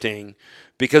weightlifting.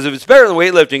 Because if it's better than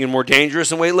weightlifting and more dangerous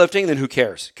than weightlifting, then who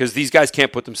cares? Because these guys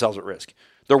can't put themselves at risk.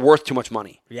 They're worth too much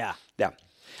money. Yeah. Yeah.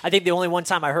 I think the only one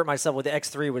time I hurt myself with the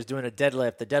X3 was doing the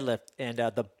deadlift, and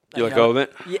You let go of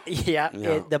it? Yeah.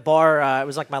 The bar, it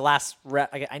was like my last rep.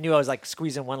 I knew I was like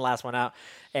squeezing one last one out,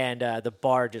 and the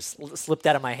bar just slipped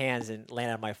out of my hands and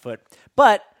landed on my foot.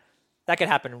 But that could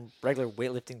happen in regular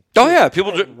weightlifting. Oh, yeah.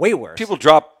 People way worse. People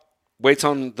drop weights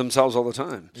on themselves all the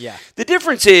time. Yeah. The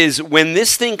difference is when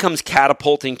this thing comes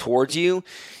catapulting towards you,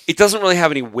 it doesn't really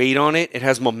have any weight on it. It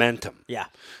has momentum. Yeah.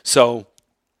 So,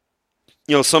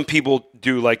 some people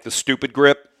do like the stupid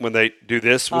grip when they do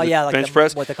this with the bench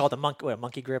press. What they call the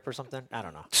monkey grip or something. I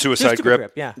don't know. Suicide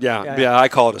grip. Yeah. I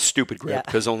call it a stupid grip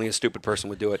because only a stupid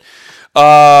person would do it.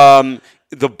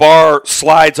 The bar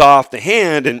slides off the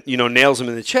hand and nails him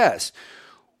in the chest.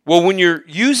 Well, when you're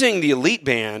using the elite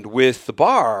band with the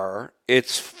bar,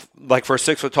 it's like for a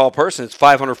 6 foot tall person, it's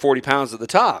 540 pounds at the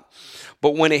top.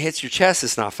 But when it hits your chest,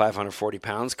 it's not 540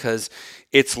 pounds because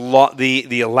it's the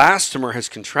elastomer has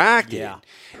contracted, and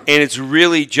it's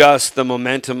really just the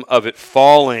momentum of it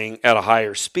falling at a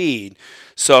higher speed.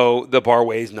 So the bar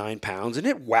weighs 9 pounds, and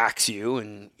it whacks you,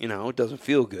 and it doesn't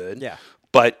feel good. Yeah,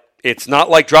 but it's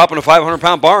not like dropping a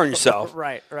 500-pound bar on yourself.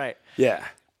 Right.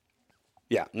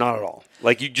 Yeah, not at all.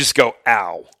 Like you just go,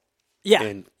 ow. Yeah,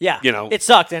 and, it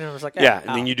sucked, and it was like, and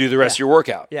then you do the rest of your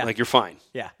workout. Yeah, like you're fine.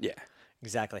 Yeah,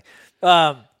 exactly.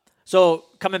 So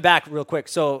coming back real quick.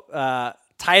 So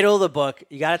title of the book.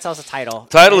 You got to tell us the title.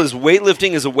 Title is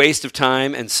Weightlifting is a Waste of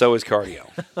Time, and So is Cardio.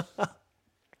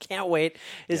 Can't wait.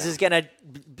 This is gonna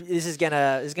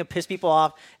piss people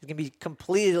off. It's gonna be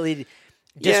completely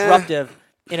disruptive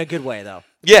in a good way, though.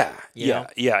 Yeah.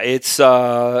 It's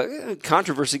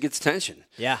controversy gets attention.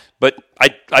 Yeah, but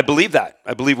I believe that.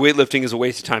 I believe weightlifting is a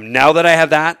waste of time. Now that I have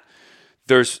that,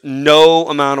 there's no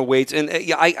amount of weights, and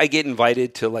I get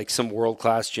invited to like some world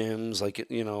class gyms, like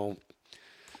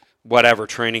whatever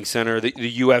training center, the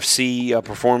UFC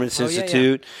Performance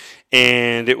Institute,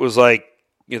 and it was like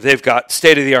they've got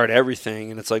state of the art everything,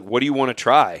 and it's like, what do you want to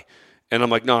try? And I'm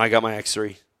like, no, I got my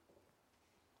X3.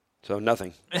 So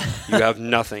nothing. You have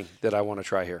nothing that I want to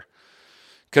try here.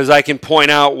 Because I can point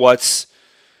out what's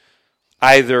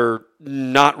either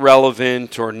not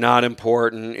relevant or not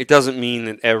important. It doesn't mean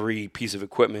that every piece of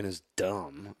equipment is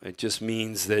dumb. It just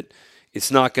means that it's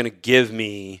not going to give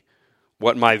me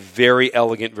what my very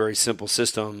elegant, very simple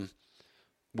system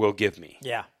will give me.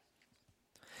 Yeah.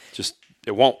 Just,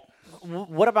 it won't.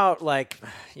 What about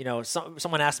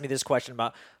someone asked me this question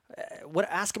about,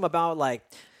 ask them about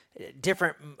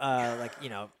different, I don't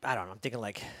know, I'm thinking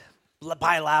like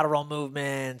bilateral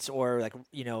movements or like,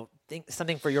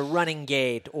 something for your running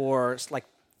gait or like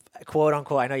quote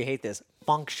unquote, I know you hate this,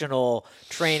 functional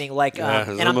training, like, and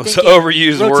I'm thinking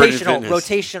overused word in fitness.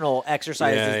 Rotational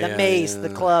exercises, the mace, the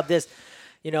club, this,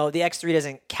 the X3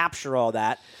 doesn't capture all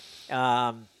that.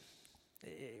 What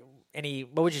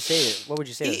would you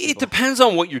say? It depends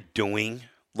on what you're doing.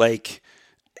 Like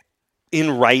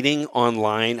in writing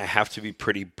online, I have to be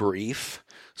pretty brief.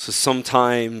 So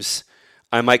sometimes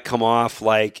I might come off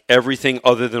like everything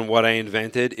other than what I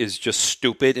invented is just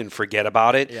stupid and forget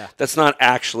about it. Yeah. That's not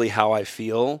actually how I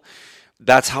feel.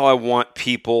 That's how I want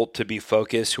people to be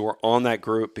focused who are on that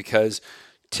group, because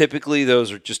typically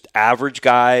those are just average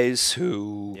guys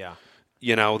who,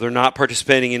 they're not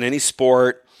participating in any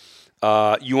sport.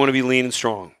 You want to be lean and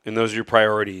strong, and those are your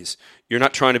priorities. You're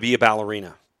not trying to be a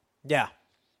ballerina. Yeah.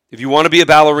 If you want to be a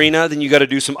ballerina, then you got to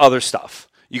do some other stuff.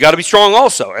 You got to be strong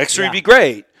also. X3 would be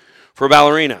great for a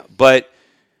ballerina. And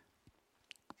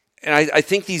I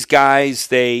think these guys,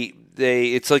 they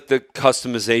it's like the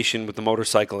customization with the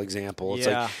motorcycle example. It's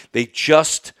like they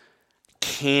just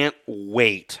can't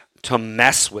wait to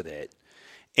mess with it.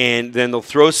 And then they'll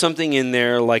throw something in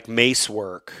there like mace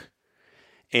work.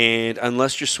 And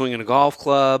unless you're swinging a golf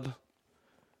club,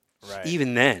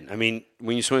 even then, I mean,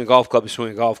 when you swing a golf club, you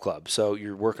swing a golf club. So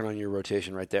you're working on your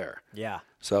rotation right there. Yeah.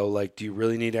 So, like, do you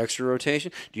really need extra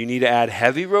rotation? Do you need to add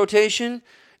heavy rotation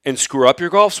and screw up your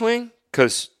golf swing?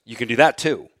 Because you can do that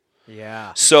too.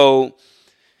 Yeah. So,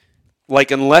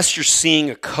 like, unless you're seeing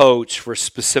a coach for a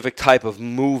specific type of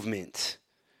movement,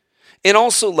 and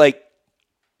also, like,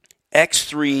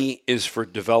 X3 is for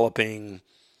developing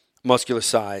muscular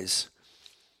size,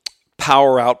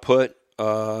 power output,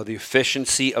 the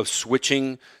efficiency of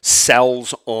switching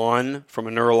cells on from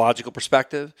a neurological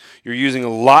perspective. You're using a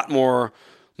lot more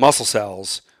muscle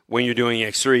cells when you're doing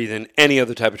X3 than any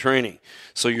other type of training.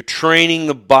 So you're training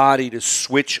the body to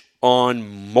switch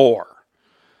on more.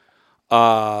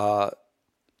 That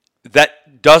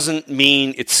doesn't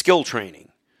mean it's skill training.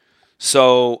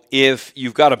 So if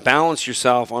you've got to balance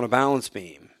yourself on a balance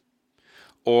beam,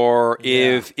 or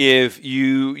if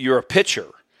you're a pitcher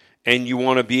and you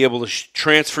want to be able to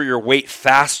transfer your weight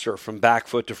faster from back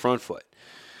foot to front foot,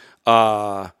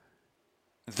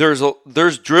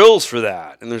 there's drills for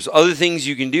that, and there's other things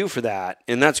you can do for that,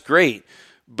 and that's great.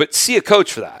 But see a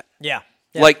coach for that. Yeah.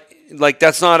 Like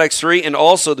that's not X3. And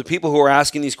also the people who are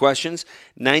asking these questions,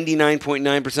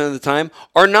 99.9% of the time,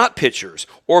 are not pitchers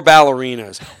or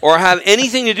ballerinas or have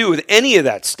anything to do with any of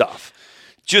that stuff.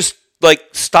 Just like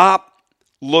stop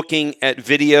looking at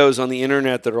videos on the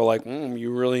internet that are like, you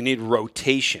really need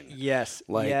rotation. Yes.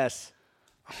 Like, yes.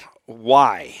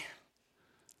 Why?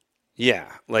 Yeah.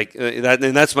 Like that,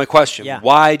 and that's my question. Yeah.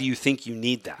 Why do you think you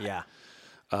need that? Yeah.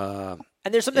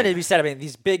 And there's something to be said. I mean,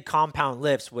 these big compound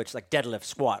lifts, which like deadlift,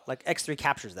 squat, like X3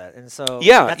 captures that, and so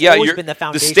that's always been the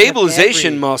foundation. The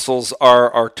stabilization muscles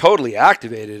are totally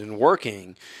activated and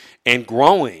working and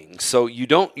growing. So you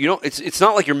don't. It's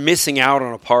not like you're missing out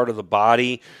on a part of the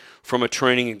body from a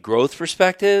training and growth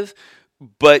perspective,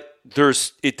 but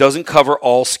it doesn't cover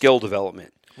all skill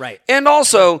development. Right. And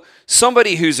also,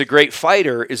 somebody who's a great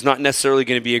fighter is not necessarily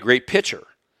going to be a great pitcher.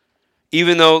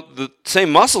 Even though the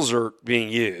same muscles are being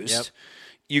used,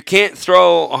 you can't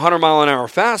throw a 100-mile-an-hour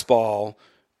fastball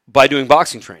by doing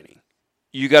boxing training.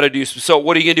 You got to do so.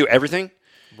 What are you going to do? Everything?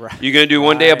 Right. You're going to do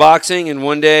one day of boxing and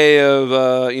one day of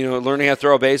learning how to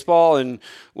throw a baseball. And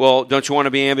well, don't you want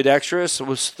to be ambidextrous?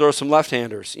 Let's throw some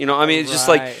left-handers. It's just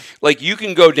like you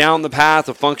can go down the path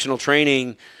of functional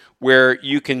training where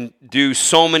you can do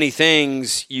so many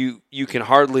things. You can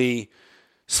hardly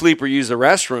sleep or use the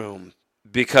restroom,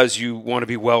 because you want to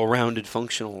be well-rounded,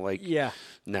 functional.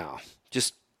 No,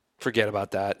 just forget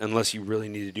about that unless you really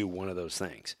need to do one of those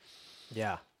things.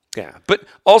 Yeah. Yeah. But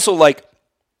also like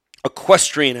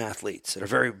equestrian athletes that are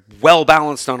very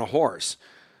well-balanced on a horse,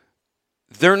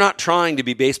 they're not trying to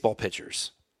be baseball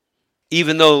pitchers,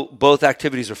 even though both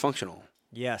activities are functional.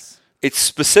 Yes. It's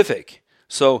specific.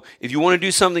 So if you want to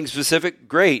do something specific,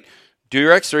 great. Do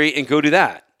your X3 and go do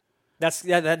that.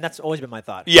 That's always been my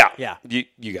thought. Yeah. Yeah.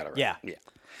 You got it right. Yeah.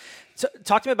 So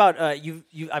talk to me about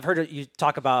I've heard you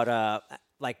talk about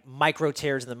like micro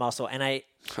tears in the muscle, and I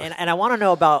want to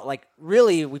know about, like,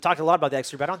 really, we talked a lot about the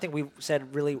X3, but I don't think we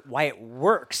said really why it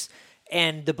works.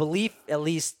 And the belief, at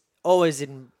least always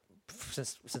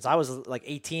since I was like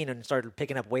 18 and started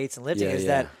picking up weights and lifting,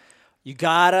 that you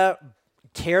gotta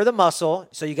tear the muscle.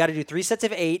 So you got to do 3 sets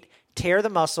of 8. Tear the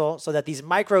muscle so that these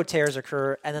micro tears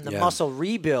occur, and then the muscle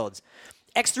rebuilds.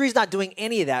 X3 is not doing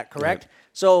any of that, correct? Right.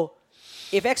 So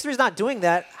if X3 is not doing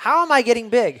that, how am I getting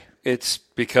big? It's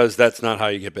because that's not how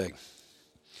you get big.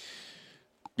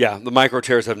 Yeah, the micro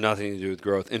tears have nothing to do with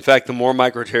growth. In fact, the more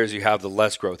micro tears you have, the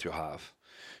less growth you'll have,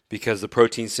 because the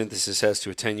protein synthesis has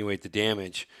to attenuate the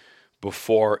damage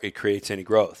before it creates any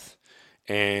growth.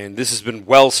 And this has been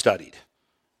well studied.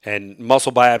 And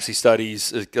muscle biopsy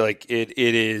studies, like it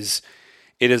is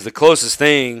the closest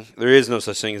thing. There is no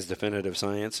such thing as definitive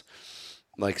science.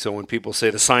 Like, so when people say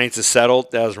the science is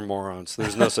settled, those are morons.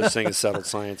 There's no such thing as settled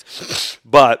science.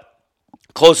 But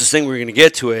closest thing we're going to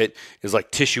get to it is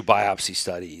like tissue biopsy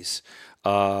studies,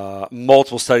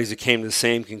 multiple studies that came to the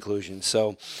same conclusion.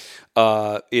 So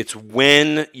it's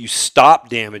when you stop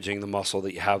damaging the muscle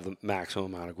that you have the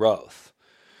maximum amount of growth.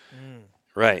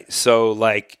 Right. So,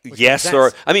 like, yes,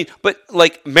 but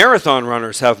like marathon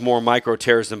runners have more micro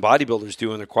tears than bodybuilders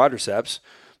do in their quadriceps.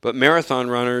 But marathon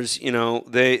runners, you know,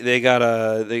 they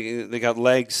got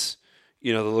legs,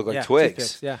 you know, that look like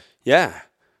twigs. Yeah.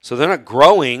 So they're not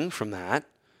growing from that.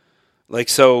 Like,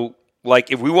 so, like,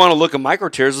 if we want to look at micro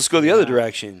tears, let's go the other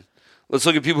direction. Let's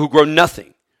look at people who grow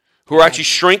nothing, who are actually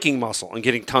shrinking muscle and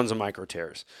getting tons of micro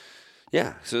tears.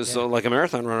 Yeah. So like a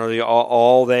marathon runner,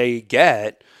 all they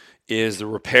get is the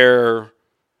repaired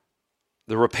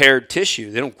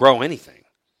tissue. They don't grow anything.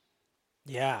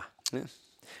 Yeah.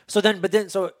 So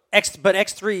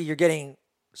X3, you're getting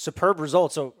superb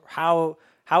results. So how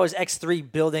is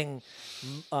X3 building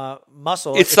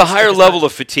muscle? It's the higher level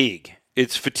of fatigue.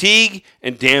 It's fatigue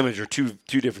and damage are two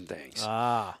different things.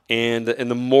 And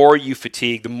the more you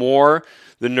fatigue, the more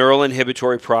the neural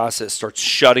inhibitory process starts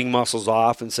shutting muscles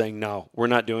off and saying, no, we're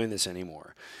not doing this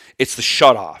anymore. It's the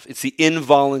shut off. It's the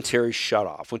involuntary shut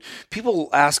off. When people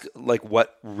ask like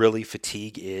what really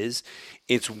fatigue is,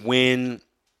 it's when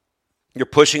you're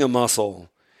pushing a muscle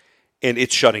and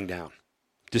it's shutting down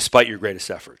despite your greatest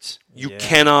efforts. You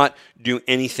cannot do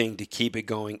anything to keep it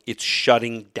going. It's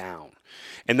shutting down.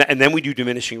 And then we do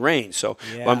diminishing range. So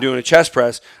if I'm doing a chest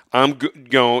press, I'm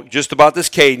going just about this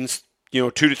cadence,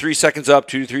 2 to 3 seconds up,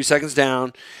 2 to 3 seconds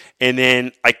down, and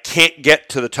then I can't get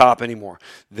to the top anymore.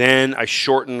 Then I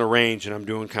shorten the range and I'm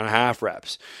doing kind of half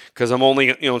reps because I'm only,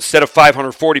 instead of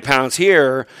 540 pounds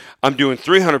here, I'm doing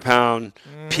 300-pound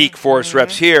peak force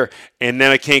reps here, and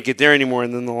then I can't get there anymore,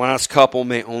 and then the last couple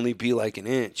may only be like an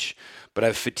inch, but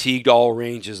I've fatigued all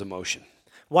ranges of motion.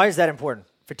 Why is that important,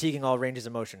 fatiguing all ranges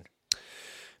of motion?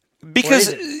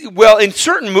 Because, well, in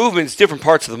certain movements, different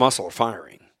parts of the muscle are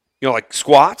firing. Like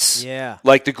squats. Yeah.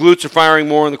 Like the glutes are firing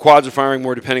more and the quads are firing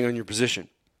more depending on your position.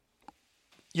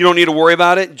 You don't need to worry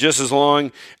about it just as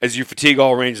long as you fatigue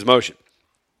all ranges of motion.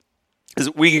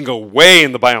 Because we can go way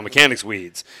in the biomechanics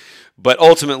weeds, but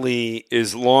ultimately,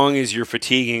 as long as you're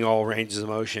fatiguing all ranges of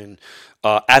motion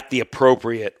at the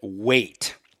appropriate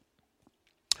weight.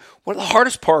 One of the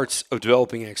hardest parts of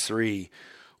developing X3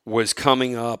 was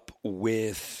coming up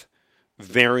with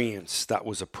variance that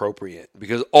was appropriate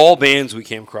because all bands we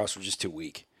came across were just too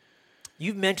weak.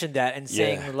 You've mentioned that and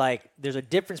saying like there's a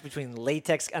difference between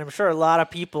latex, and I'm sure a lot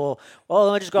of people,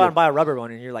 let me just go out and buy a rubber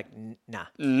one, and you're like, nah.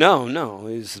 No,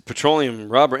 it's petroleum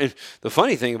rubber. And the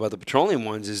funny thing about the petroleum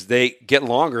ones is they get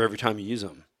longer every time you use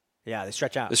them. Yeah, they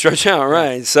stretch out.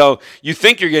 Right. Yeah. So you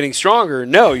think you're getting stronger.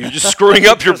 No, you're just screwing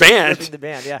up your band. The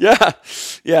band,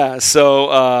 yeah.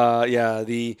 So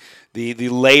the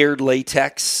layered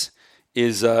latex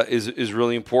is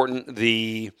really important.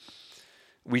 We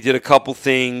did a couple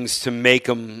things to make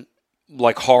them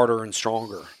like harder and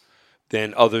stronger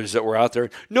than others that were out there.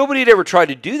 Nobody had ever tried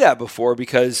to do that before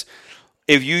because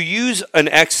if you use an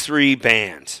X3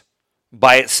 band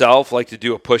by itself, like to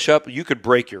do a push-up, you could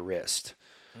break your wrist.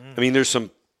 I mean, there's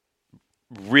some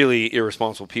really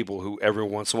irresponsible people who every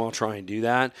once in a while try and do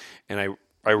that, and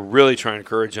I really try and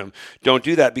encourage them. Don't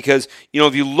do that because,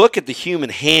 if you look at the human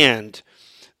hand,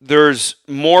 there's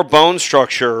more bone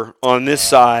structure on this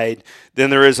side than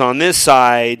there is on this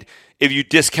side if you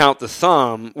discount the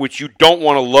thumb, which you don't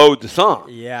want to load the thumb.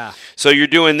 Yeah. So you're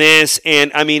doing this,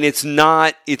 and I mean, it's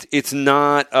not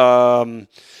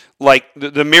like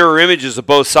the mirror images of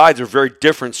both sides are very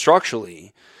different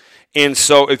structurally. And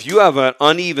so if you have an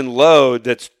uneven load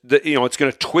it's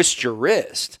going to twist your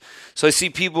wrist. So I see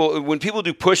when people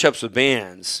do push-ups with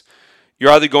bands,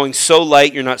 you're either going so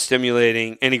light you're not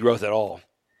stimulating any growth at all.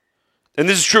 And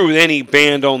this is true with any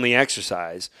band-only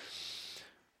exercise.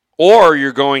 Or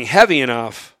you're going heavy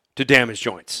enough to damage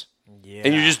joints. Yeah.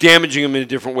 And you're just damaging them in a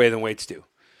different way than weights do.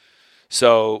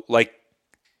 So, like,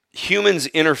 humans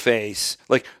interface,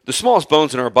 like, the smallest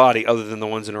bones in our body, other than the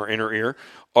ones in our inner ear,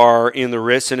 are in the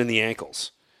wrists and in the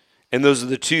ankles. And those are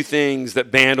the two things that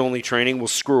band-only training will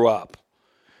screw up.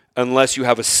 Unless you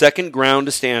have a second ground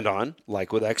to stand on,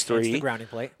 like with X3. That's the grounding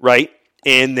plate. Right.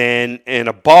 And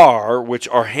a bar, which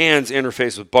our hands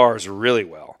interface with bars really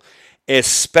well.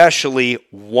 especially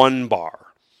one bar.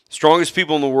 Strongest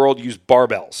people in the world use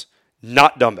barbells,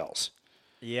 not dumbbells.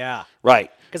 Yeah.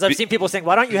 Right. Because I've seen people saying,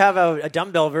 why don't you have a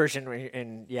dumbbell version?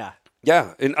 And yeah.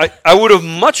 Yeah, and I would have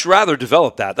much rather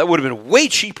developed that. That would have been way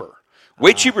cheaper.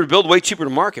 Way cheaper to build, way cheaper to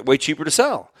market, way cheaper to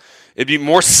sell. It'd be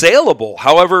more saleable.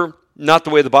 However, not the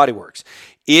way the body works.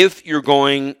 If you're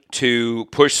going to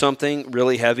push something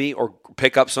really heavy or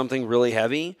pick up something really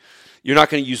heavy, you're not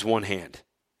going to use one hand.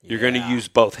 You're going to use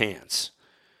both hands.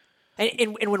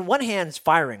 And when one hand's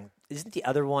firing, isn't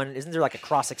there like a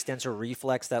cross extensor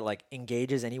reflex that like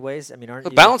engages anyways? I mean, aren't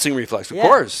a balancing reflex, of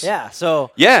course. Yeah.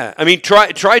 So yeah, I mean,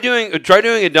 try doing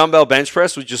a dumbbell bench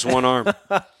press with just one arm.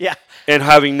 yeah. And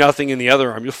having nothing in the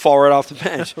other arm, you'll fall right off the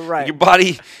bench. Right. Your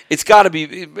body, it's got to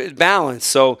be balanced.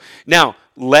 So now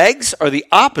legs are the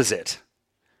opposite.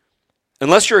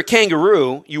 Unless you're a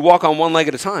kangaroo, you walk on one leg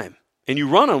at a time. And you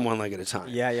run on one leg at a time.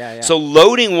 Yeah. So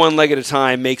loading one leg at a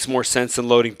time makes more sense than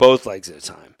loading both legs at a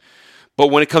time. But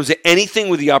when it comes to anything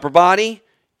with the upper body,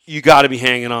 you got to be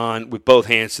hanging on with both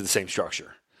hands to the same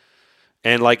structure.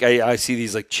 And like I see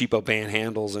these like cheapo band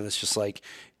handles, and it's just like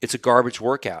it's a garbage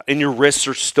workout. And your wrists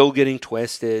are still getting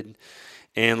twisted.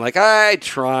 And like I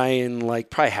try, and like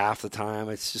probably half the time,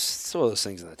 it's just one of those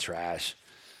things in the trash.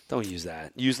 Don't use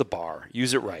that. Use the bar.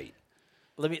 Use it right.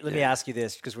 Let me ask you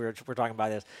this, because we're talking about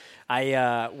this.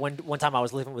 I one time I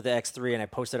was living with the X3 and I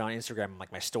posted on Instagram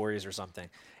like my stories or something,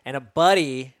 and a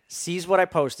buddy sees what I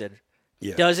posted,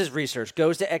 does his research,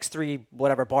 goes to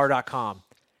x3whateverbar.com,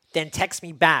 then texts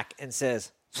me back and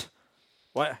says,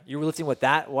 "What, you were lifting with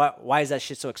that? Why is that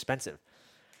shit so expensive?"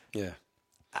 Yeah,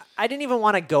 I didn't even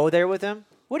want to go there with him.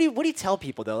 What do you tell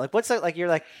people though? Like, what's that, like? You're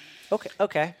like,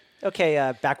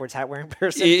 okay, backwards hat wearing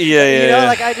person. Yeah.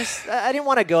 Like I didn't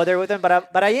want to go there with him,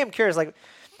 but I am curious, like,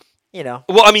 Well,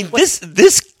 I mean,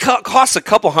 this costs a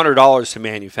couple $100s to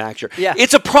manufacture. Yeah.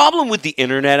 It's a problem with the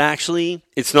internet, actually.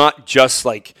 It's not just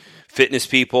like fitness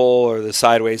people or the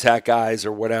sideways hat guys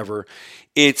or whatever.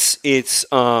 It's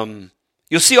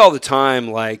you'll see all the time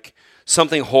like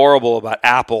something horrible about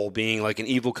Apple being like an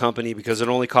evil company because it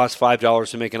only costs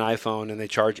 $5 to make an iPhone and they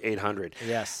charge $800.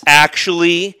 Yes.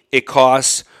 Actually, it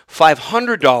costs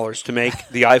 $500 to make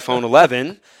the iPhone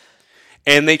 11.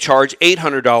 And they charge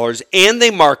 $800, and they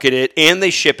market it, and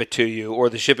they ship it to you, or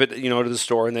they ship it, to the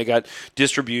store, and they got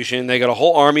distribution. They got a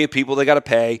whole army of people they got to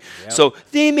pay. Yep. So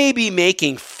they may be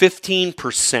making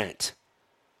 15%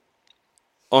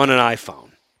 on an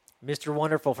iPhone. Mr.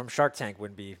 Wonderful from Shark Tank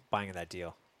wouldn't be buying that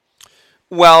deal.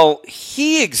 Well,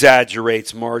 he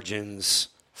exaggerates margins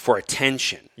for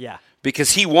attention. Yeah.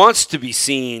 Because he wants to be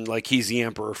seen like he's the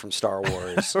emperor from Star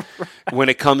Wars right. When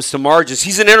it comes to margins.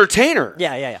 He's an entertainer.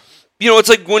 Yeah. It's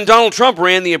like when Donald Trump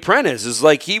ran The Apprentice. It's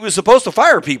like he was supposed to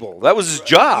fire people. That was his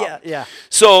job. Yeah.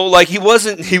 So like he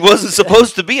wasn't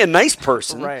supposed to be a nice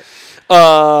person. Right.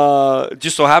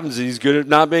 Just so happens that he's good at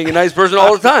not being a nice person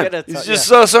all the time. He's just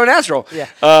so natural.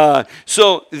 Yeah.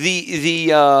 So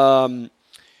the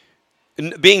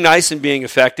being nice and being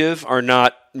effective are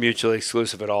not mutually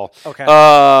exclusive at all. Okay.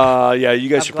 Yeah, you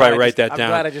guys should probably write that down. I'm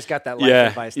glad I just got that life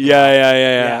advice.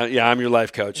 Yeah, I'm your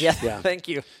life coach. Yeah. Thank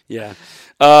you. Yeah.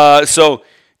 So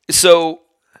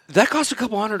that costs a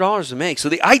couple $100s to make. So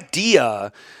the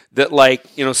idea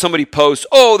that somebody posts,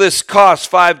 oh, this costs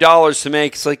 $5 to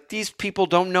make, it's like these people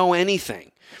don't know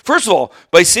anything. First of all,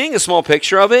 by seeing a small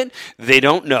picture of it, they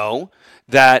don't know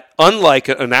that unlike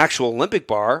an actual Olympic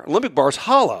bar is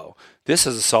hollow. This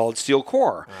has a solid steel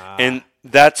core. And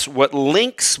that's what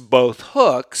links both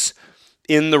hooks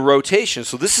in the rotation.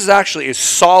 So this is actually a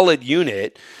solid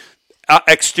unit.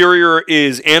 Exterior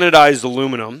is anodized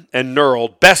aluminum and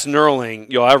knurled. Best knurling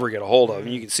you'll ever get a hold of.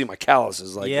 And you can see my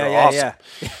calluses. They're awesome.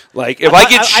 Yeah. Like, if I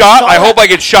get shot, I hope I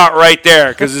get shot right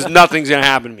there because nothing's going to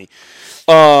happen to me.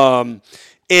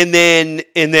 And then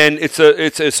it's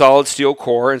a solid steel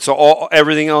core. And so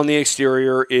everything on the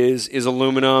exterior is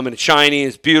aluminum, and it's shiny,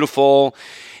 it's beautiful.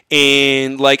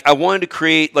 And, I wanted to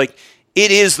create, it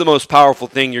is the most powerful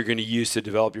thing you're going to use to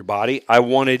develop your body. I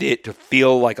wanted it to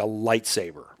feel like a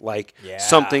lightsaber,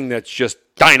 something that's just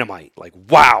dynamite. Like,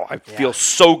 wow, I feel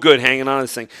so good hanging on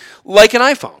this thing. Like an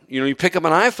iPhone. You pick up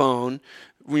an iPhone,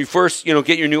 when you first,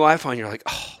 get your new iPhone, you're like,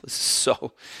 oh, this is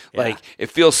so, it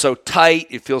feels so tight.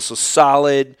 It feels so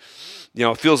solid.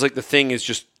 It feels like the thing is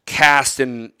just cast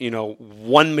in,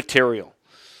 one material.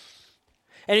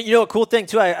 And a cool thing,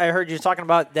 too, I heard you talking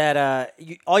about that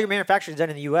all your manufacturing is done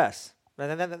in the U.S.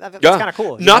 That's kind of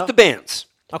cool. Not the bands.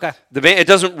 Okay. It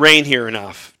doesn't rain here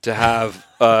enough to have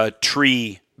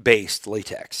tree-based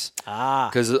latex.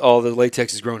 Because all the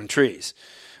latex is grown in trees.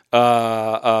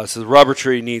 So the rubber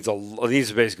tree needs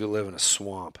to basically live in a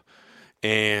swamp.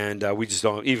 And we just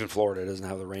don't, even Florida doesn't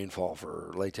have the rainfall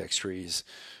for latex trees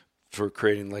for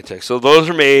creating latex. So those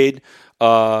are made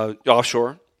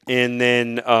offshore. And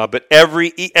then, but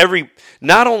every,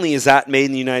 not only is that made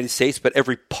in the United States, but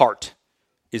every part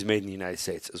is made in the United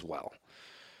States as well.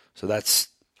 So that's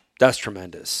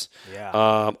tremendous.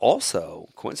 Yeah. Also,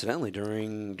 coincidentally,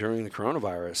 during the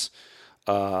coronavirus,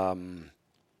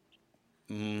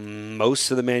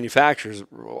 most of the manufacturers,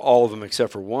 all of them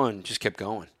except for one, just kept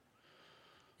going.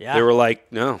 Yeah. They were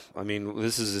like, no, I mean,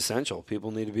 this is essential.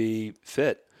 People need to be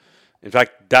fit. In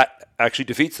fact, that actually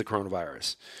defeats the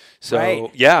coronavirus. So, right.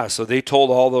 Yeah, so they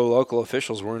told all the local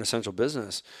officials we're an essential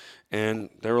business. And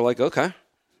they were like, okay,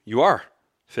 you are.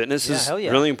 Fitness is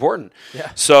really important.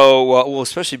 Yeah. So, well,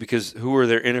 especially because who are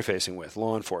they interfacing with?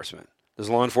 Law enforcement. Does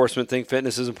law enforcement think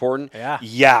fitness is important? Yeah.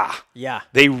 Yeah.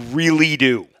 They really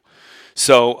do.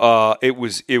 So it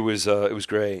was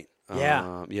great.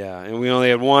 Yeah. And we only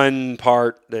had one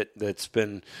part that's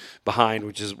been behind,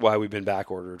 which is why we've been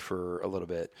back ordered for a little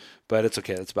bit. But it's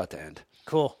okay. It's about to end.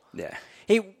 Cool. Yeah.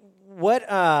 Hey, what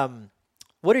are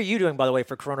you doing, by the way,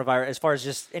 for coronavirus? As far as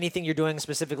just anything you're doing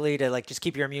specifically to like just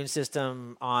keep your immune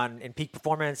system in peak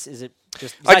performance? Is it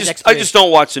just I just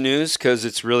don't watch the news because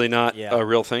it's really not a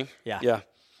real thing. Yeah.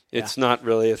 It's not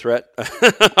really a threat,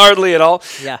 hardly at all.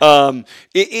 Yeah.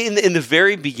 In the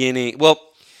very beginning, well,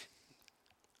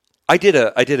 I did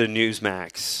a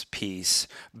Newsmax piece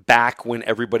back when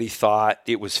everybody thought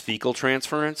it was fecal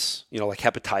transference, like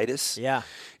hepatitis. Yeah.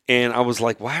 And I was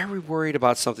like, why are we worried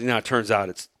about something? Now it turns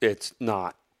out it's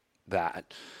not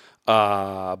that.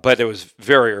 But it was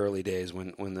very early days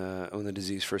when the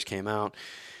disease first came out.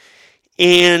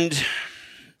 And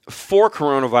for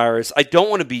coronavirus, I don't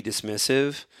want to be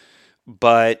dismissive,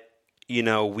 but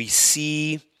we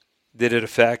see that it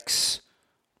affects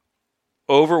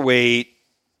overweight,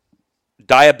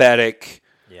 diabetic,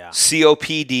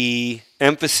 COPD,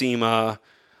 emphysema,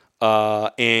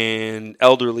 and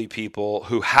elderly people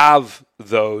who have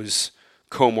those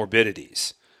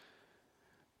comorbidities.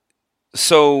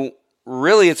 So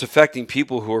really it's affecting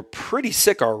people who are pretty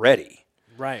sick already.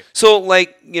 Right. So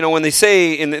when they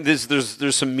say, and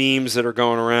there's some memes that are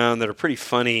going around that are pretty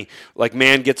funny, like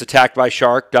man gets attacked by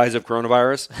shark, dies of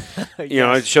coronavirus.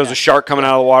 It shows a shark coming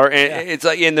out of the water. And it's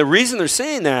like, and the reason they're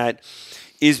saying that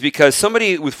is because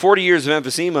somebody with 40 years of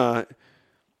emphysema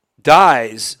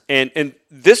dies, and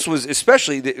this was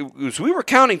especially, we were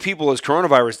counting people as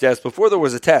coronavirus deaths before there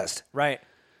was a test. Right.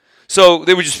 So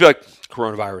they would just be like,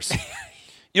 coronavirus.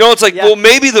 It's like, well,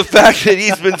 maybe the fact that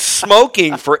he's been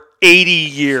smoking for 80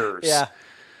 years. Yeah.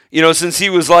 Since he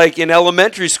was like in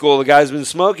elementary school, the guy's been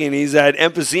smoking. He's had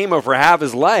emphysema for half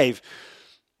his life.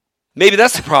 Maybe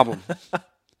that's the problem.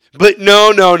 But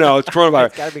no, it's coronavirus.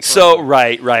 It's gotta be coronavirus. So,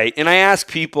 right. And I ask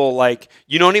people, like,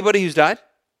 you know anybody who's died?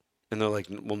 And they're like,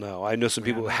 well, no. I know some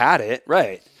people who had it.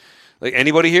 Right. Like,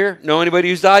 anybody here? Know anybody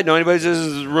who's died? Know anybody? This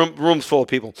is room's full of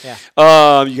people. Yeah.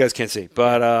 You guys can't see.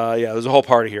 But, there's a whole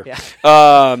party here. Yeah.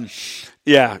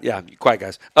 Quiet,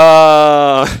 guys.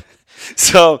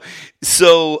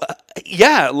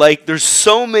 There's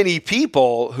so many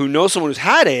people who know someone who's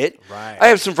had it. Right. I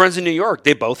have some friends in New York.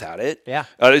 They both had it. Yeah.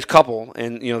 There's a couple,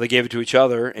 and, they gave it to each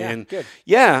other. Yeah, And good.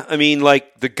 Yeah, I mean,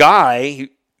 like, the guy,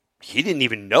 he didn't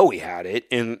even know he had it.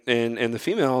 And the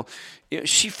female,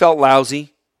 she felt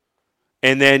lousy.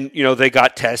 And then, they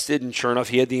got tested, and sure enough,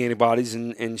 he had the antibodies,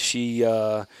 and she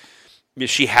had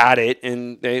it,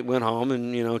 and they went home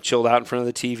and, chilled out in front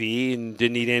of the TV and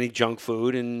didn't eat any junk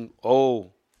food. And,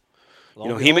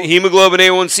 hemoglobin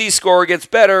A1C score gets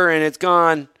better, and it's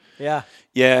gone. Yeah.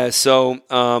 Yeah, so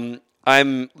I'm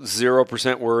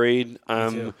 0% worried.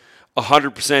 I'm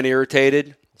 100%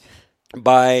 irritated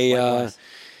by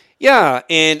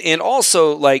and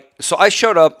also, like, so I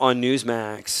showed up on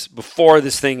Newsmax before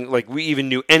this thing, like, we even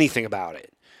knew anything about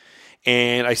it.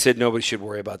 And I said nobody should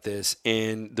worry about this.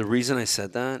 And the reason I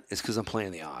said that is because I'm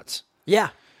playing the odds. Yeah.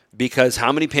 Because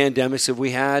how many pandemics have we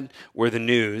had where the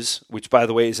news, which, by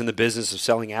the way, is in the business of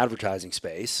selling advertising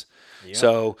space. Yep.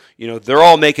 So, they're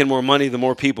all making more money the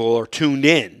more people are tuned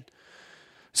in.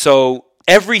 So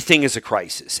everything is a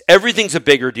crisis. Everything's a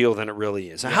bigger deal than it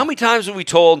really is. Yeah. How many times have we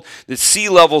told that sea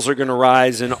levels are going to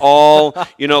rise and all,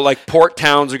 like port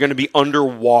towns are going to be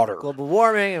underwater? Global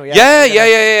warming.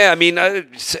 Yeah. I mean, I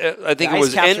think it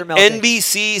was melting.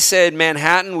 NBC said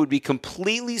Manhattan would be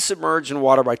completely submerged in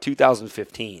water by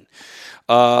 2015.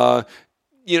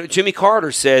 Jimmy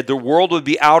Carter said the world would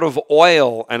be out of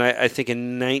oil, and I think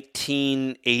in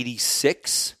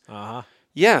 1986. Uh-huh.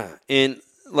 Yeah, and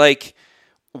like,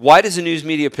 why does the news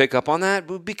media pick up on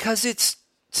that? Because it's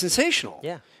sensational.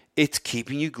 Yeah. It's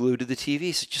keeping you glued to the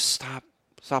TV, so just stop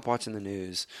Stop watching the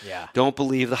news. Yeah. Don't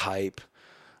believe the hype.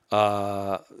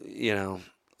 You know,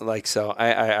 like, so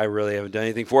I really haven't done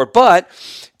anything for it. But,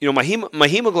 you know, my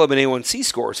hemoglobin A1C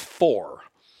score is 4,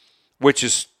 which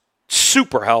is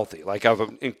super healthy. Like, I have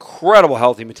an incredible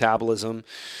healthy metabolism.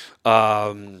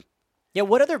 Yeah,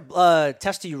 what other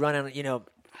tests do you run on, you know,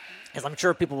 because I'm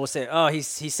sure people will say, oh, he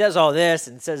says all this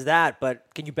and says that, but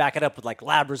can you back it up with like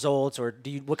lab results, or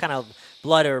what kind of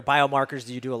blood or biomarkers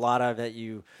do you do a lot of that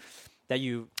you're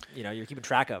keeping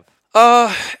track of?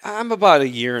 I'm about a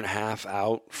year and a half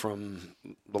out from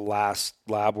the last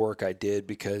lab work I did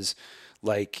because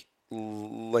like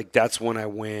that's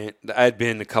when I'd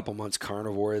been a couple months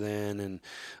carnivore then, and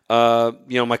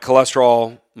you know, my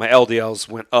cholesterol, my LDLs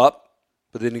went up,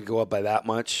 but they didn't go up by that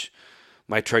much.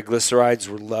 My triglycerides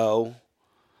were low,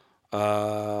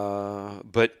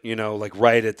 but, you know, like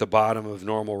right at the bottom of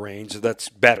normal range. So that's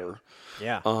better.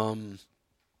 Yeah.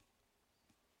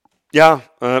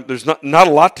 There's not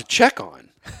a lot to check on.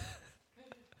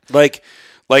 like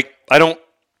I don't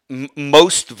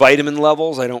most vitamin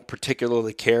levels I don't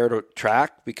particularly care to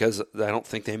track because I don't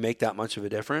think they make that much of a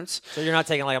difference. So you're not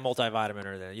taking like a multivitamin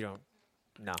or that? You don't?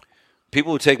 No.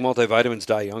 People who take multivitamins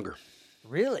die younger.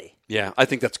 Really? Yeah, I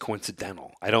think that's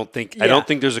coincidental. I don't think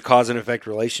there's a cause and effect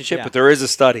relationship, but there is a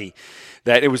study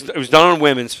that it was done on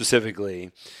women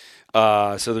specifically.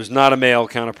 So there's not a male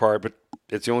counterpart, but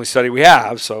it's the only study we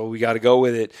have, so we got to go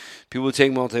with it. People who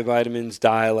take multivitamins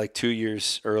die like 2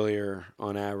 years earlier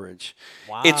on average.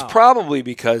 Wow. It's probably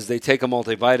because they take a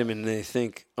multivitamin and they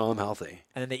think, "Oh, I'm healthy,"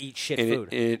 and then they eat shit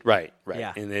food. Right.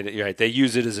 Yeah. And they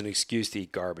use it as an excuse to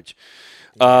eat garbage.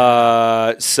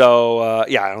 I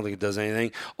don't think it does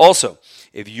anything. Also,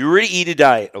 if you were to eat a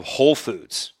diet of whole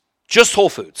foods, just whole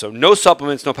foods, so no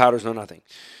supplements, no powders, no nothing,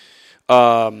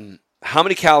 how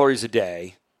many calories a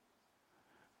day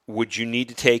would you need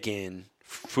to take in?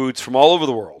 Foods from all over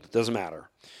the world, it doesn't matter.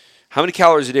 How many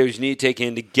calories a day would you need to take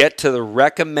in to get to the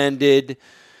recommended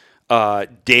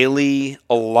daily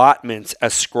allotments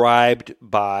ascribed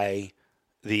by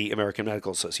the American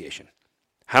Medical Association?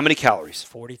 How many calories?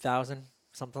 40,000,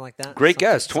 something like that. Great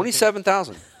guess,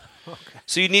 27,000. Okay.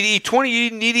 So you need to eat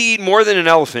You need to eat more than an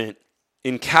elephant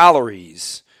in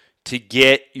calories to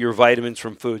get your vitamins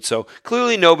from food. So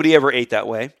clearly, nobody ever ate that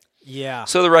way. Yeah.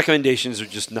 So the recommendations are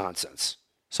just nonsense.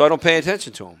 So I don't pay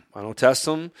attention to them. I don't test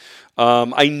them.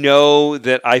 I know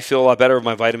that I feel a lot better if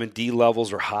my vitamin D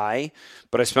levels are high,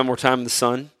 but I spend more time in the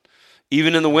sun,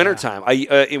 even in the wintertime.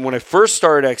 When I first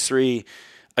started X3,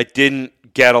 I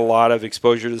didn't get a lot of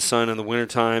exposure to the sun in the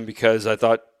wintertime because I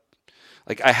thought,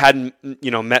 like, I hadn't,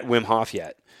 met Wim Hof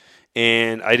yet.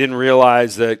 And I didn't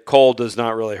realize that cold does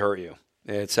not really hurt you.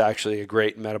 It's actually a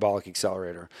great metabolic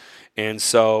accelerator. And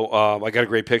so I got a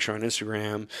great picture on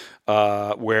Instagram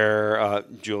where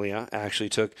Julia actually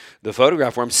took the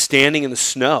photograph where I'm standing in the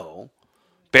snow,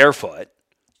 barefoot,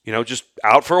 just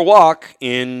out for a walk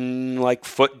in like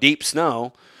foot-deep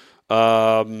snow.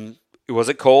 Was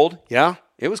it cold? Yeah,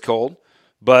 it was cold.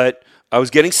 But I was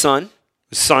getting sun. It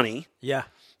was sunny. Yeah.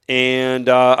 And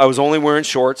I was only wearing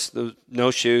shorts. There was no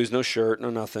shoes, no shirt, no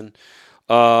nothing.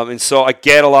 And so I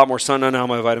get a lot more sun now.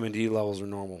 My vitamin D levels are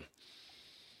normal.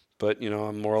 But,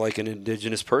 I'm more like an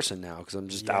indigenous person now because I'm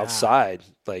just outside,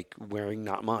 like wearing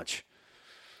not much.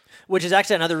 Which is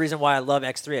actually another reason why I love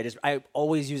X3. I'm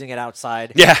always using it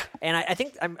outside. Yeah. And I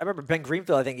think, I remember Ben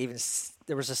Greenfield,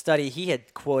 there was a study he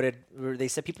had quoted where they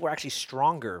said people were actually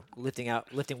stronger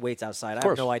lifting weights outside. I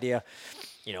have no idea.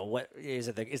 What is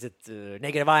it? Is it the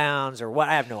negative ions or what?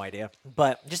 I have no idea.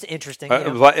 But just interesting.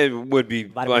 It would be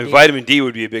vitamin D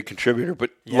would be a big contributor.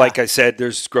 But like I said,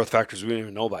 there's growth factors we don't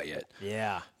even know about yet.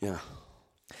 Yeah. Yeah.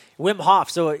 Wim Hof.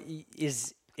 So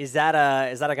is that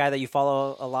a guy that you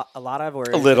follow a lot of, or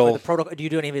a little? Do you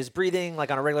do any of his breathing like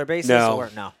on a regular basis? No.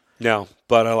 Or no. No.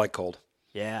 But I like cold.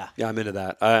 Yeah. Yeah, I'm into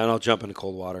that, and I'll jump into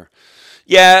cold water.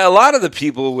 Yeah, a lot of the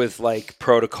people with like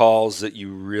protocols that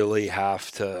you really have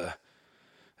to.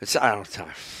 I don't have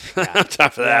time. I don't have time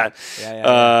for that.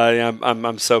 Yeah.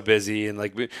 I'm so busy and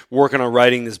like working on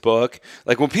writing this book.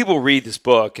 Like when people read this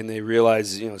book and they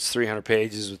realize it's 300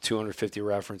 pages with 250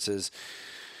 references,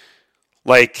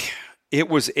 like it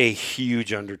was a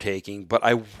huge undertaking. But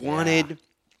I wanted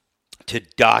to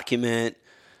document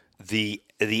the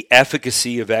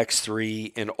efficacy of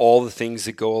X3 and all the things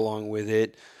that go along with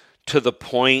it, to the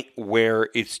point where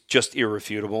it's just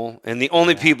irrefutable. And the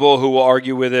only people who will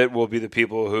argue with it will be the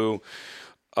people who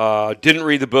didn't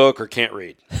read the book or can't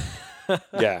read.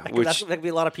 Yeah. That could be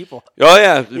a lot of people. Oh,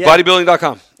 yeah.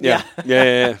 Bodybuilding.com.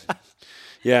 Yeah.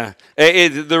 Yeah.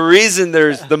 The reason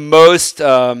there's the most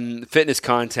fitness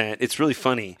content, it's really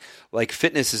funny. Like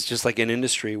fitness is just like an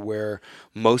industry where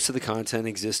most of the content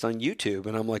exists on YouTube.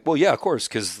 And I'm like, well, yeah, of course,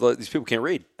 because these people can't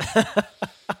read.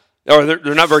 Or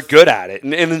they're not very good at it.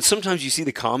 And then sometimes you see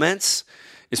the comments,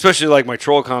 especially like my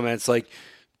troll comments, like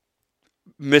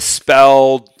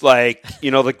misspelled, like,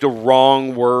 like the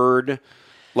wrong word,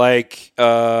 like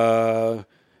an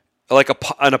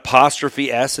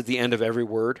apostrophe S at the end of every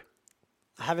word.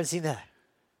 I haven't seen that.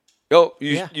 Oh,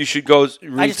 you should go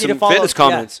read some fitness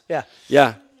comments. Yeah.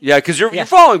 Yeah, because you're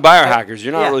following biohackers.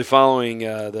 You're not Yeah. really following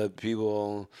the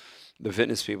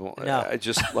fitness people. No. I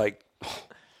just like,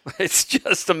 it's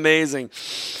just amazing.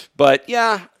 But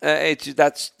yeah,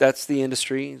 that's the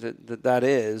industry that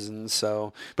is, and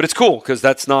so. But it's cool because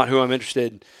that's not who I'm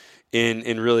interested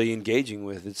in really engaging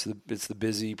with. It's the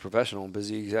busy professional,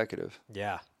 busy executive.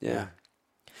 Yeah. Yeah.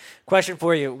 Question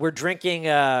for you: we're drinking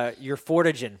your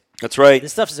Fortigen. That's right.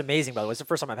 This stuff is amazing, by the way. It's the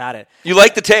first time I've had it. You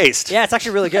like the taste? Yeah, it's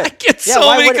actually really good. I get so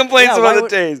many complaints about the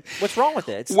taste. What's wrong with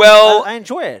it? Well, I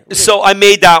enjoy it. So I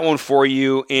made that one for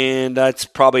you, and that's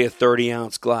probably a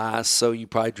 30-ounce glass, so you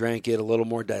probably drank it a little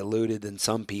more diluted than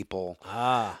some people.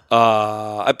 I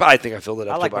think I filled it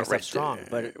up. I like to my about stuff right strong,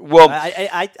 there. but well,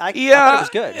 I thought it was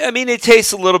good. I mean, it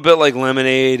tastes a little bit like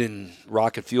lemonade and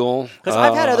rocket fuel. Because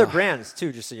I've had other brands,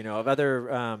 too, just so you know, of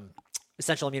other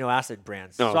essential amino acid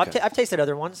brands. Oh, so okay. I've tasted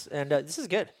other ones, and this is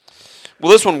good.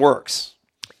 Well, this one works.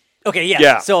 Okay,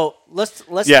 yeah. So let's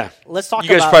talk about. You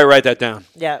guys probably write that down.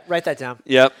 Yeah, write that down.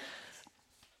 Yep.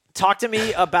 Talk to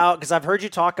me about, because I've heard you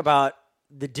talk about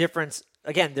the difference.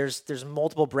 Again, there's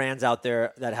multiple brands out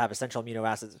there that have essential amino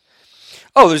acids.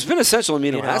 Oh, there's been essential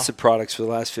amino acid products for the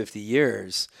last 50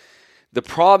 years. The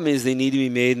problem is they need to be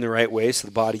made in the right way so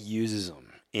the body uses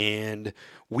them. And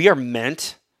we are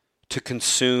meant to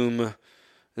consume.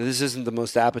 This isn't the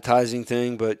most appetizing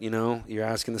thing, but, you're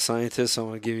asking the scientists, so I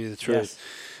want to give you the truth.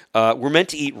 Yes. We're meant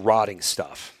to eat rotting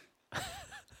stuff.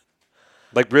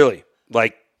 Like, really.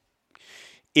 Like,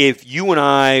 if you and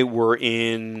I were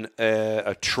in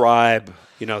a tribe,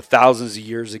 thousands of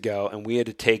years ago, and we had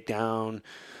to take down,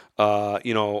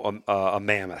 a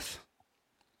mammoth,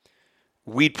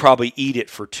 we'd probably eat it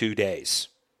for 2 days.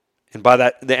 And by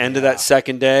the end of that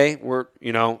second day,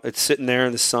 it's sitting there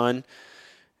in the sun.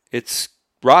 It's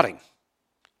rotting.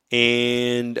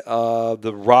 And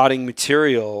the rotting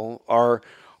material, our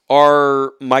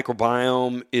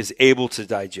microbiome is able to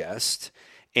digest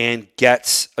and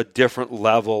gets a different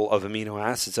level of amino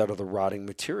acids out of the rotting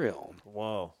material.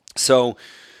 Whoa. So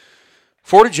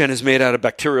Fortigen is made out of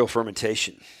bacterial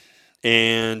fermentation.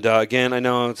 And again, I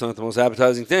know it's not the most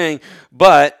appetizing thing,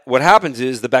 but what happens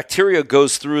is the bacteria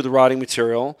goes through the rotting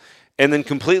material and then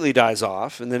completely dies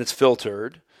off, and then it's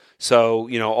filtered. So,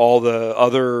 all the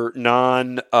other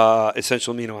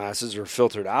non-essential amino acids are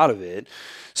filtered out of it.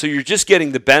 So you're just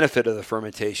getting the benefit of the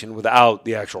fermentation without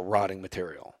the actual rotting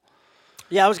material.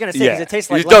 Yeah, I was going to say, because it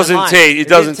tastes like it doesn't lemon taste. It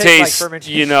doesn't taste. Like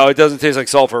it doesn't taste like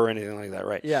sulfur or anything like that,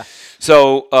 right? Yeah.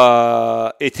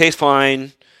 So it tastes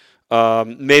fine.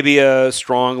 Maybe a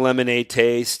strong lemonade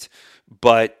taste,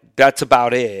 but that's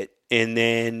about it. And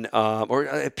then,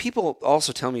 people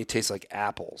also tell me it tastes like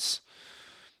apples.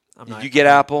 Did you get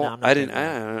apple? No, I didn't.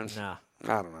 I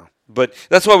don't know. But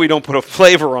that's why we don't put a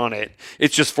flavor on it.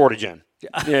 It's just Fortigen.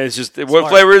 Yeah, it's just what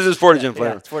flavor is Fortigen flavor.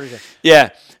 Yeah, it's Fortigen. Yeah.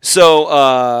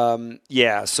 So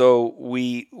so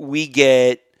we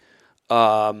get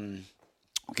some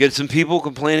people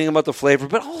complaining about the flavor,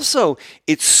 but also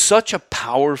it's such a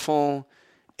powerful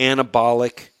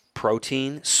anabolic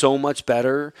protein, so much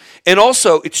better, and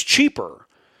also it's cheaper.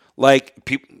 Like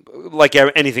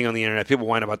anything on the internet, people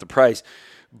whine about the price,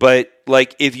 but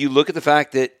like if you look at the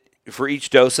fact that for each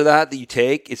dose of that you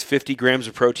take, it's 50 grams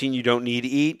of protein you don't need to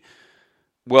eat.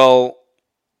 Well,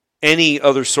 any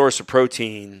other source of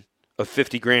protein of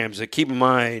 50 grams, keep in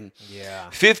mind,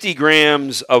 50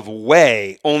 grams of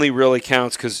whey only really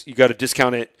counts because you got to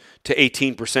discount it to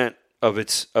 18% of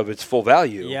its full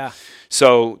value. Yeah.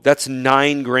 So that's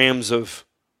 9 grams of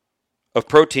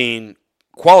protein,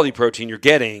 quality protein you're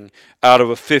getting out of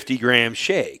a 50-gram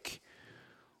shake.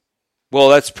 Well,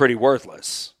 that's pretty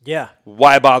worthless. Yeah.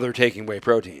 Why bother taking whey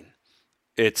protein?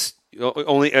 It's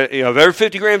only of every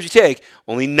 50 grams you take,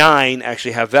 only 9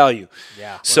 actually have value.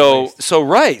 Yeah. So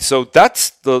that's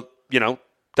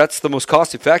the most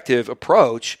cost-effective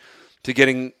approach to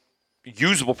getting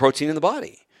usable protein in the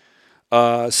body.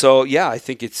 I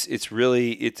think it's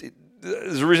really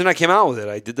there's a reason I came out with it.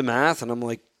 I did the math, and I'm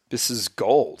like, this is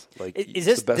gold. Like, is it's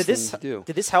this the best thing to do.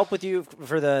 Did this help with you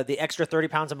for the extra 30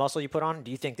 pounds of muscle you put on?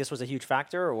 Do you think this was a huge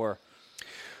factor, or?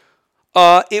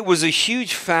 It was a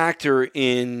huge factor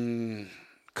in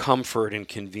comfort and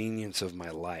convenience of my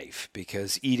life,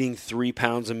 because eating 3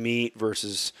 pounds of meat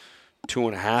versus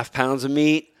 2.5 pounds of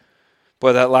meat,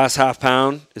 boy, that last half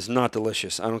pound is not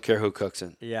delicious. I don't care who cooks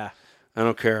it. Yeah. I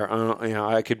don't care.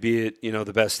 I could be at,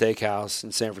 the best steakhouse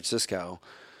in San Francisco.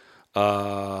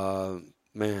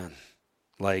 Man,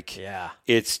 like,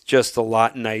 it's just a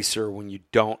lot nicer when you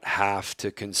don't have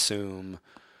to consume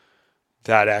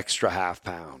that extra half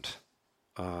pound.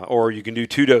 Or you can do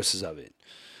 2 doses of it.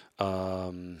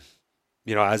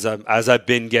 As I've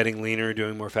been getting leaner,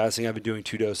 doing more fasting, I've been doing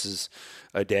 2 doses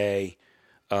a day.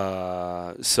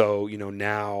 So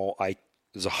now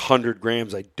there's 100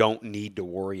 grams I don't need to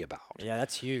worry about. Yeah,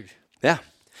 that's huge. Yeah.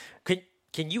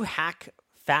 Can you hack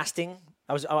fasting?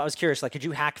 I was curious. Like, could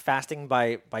you hack fasting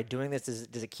by doing this?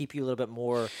 Does it keep you a little bit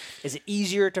more? Is it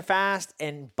easier to fast?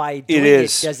 And by doing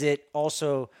it, does it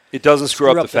also? It doesn't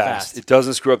screw up the fast. It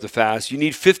doesn't screw up the fast. You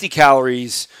need 50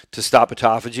 calories to stop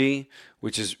autophagy,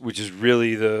 which is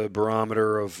really the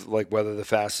barometer of like whether the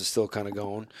fast is still kind of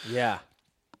going. Yeah.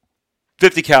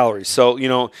 50 calories. So,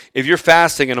 if you're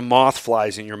fasting and a moth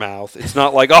flies in your mouth, it's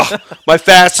not like, oh, my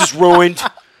fast is ruined.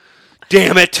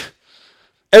 Damn it.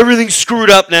 Everything's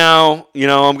screwed up now.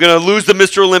 I'm going to lose the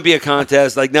Mr. Olympia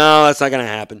contest. Like, no, that's not going to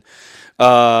happen.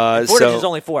 Fortitude is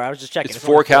only 4. I was just checking. It's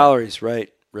 4 calories.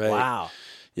 Right. Wow.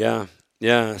 Yeah.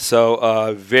 Yeah.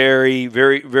 So, very,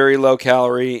 very, very low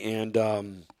calorie. And,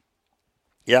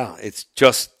 it's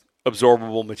just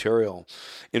absorbable material.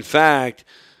 In fact,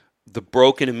 the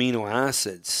broken amino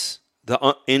acids,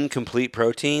 the incomplete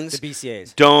proteins, the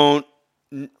BCAAs, don't,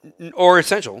 or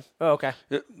essential. Oh, okay.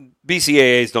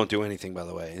 BCAAs don't do anything, by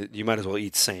the way. You might as well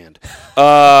eat sand.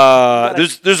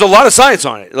 There's a lot of science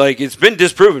on it. Like, it's been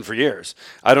disproven for years.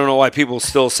 I don't know why people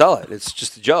still sell it. It's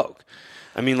just a joke.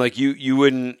 I mean, like, you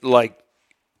wouldn't, like,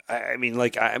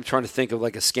 I'm trying to think of,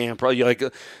 like, a scam. Probably, like,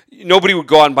 nobody would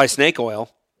go out and buy snake oil.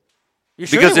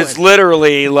 Because it's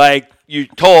literally like you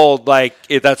told like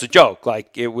that's a joke,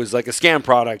 like it was like a scam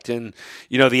product in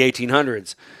the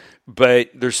 1800s, but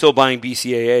they're still buying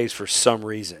BCAAs for some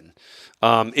reason.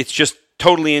 It's just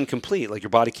totally incomplete. Like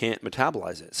your body can't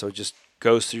metabolize it, so it just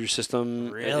goes through your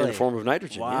system in the form of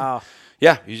nitrogen. Wow.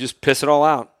 Yeah, you just piss it all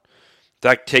out. In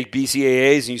fact, take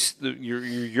BCAAs and your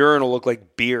urine will look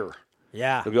like beer.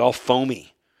 Yeah, it'll be all foamy.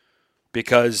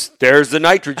 Because there's the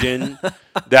nitrogen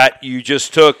that you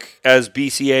just took as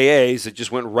BCAAs that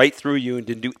just went right through you and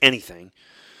didn't do anything.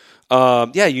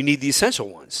 You need the essential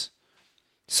ones.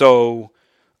 So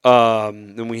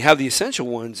when we have the essential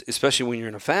ones, especially when you're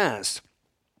in a fast,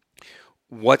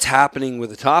 what's happening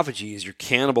with autophagy is you're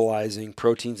cannibalizing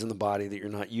proteins in the body that you're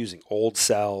not using. Old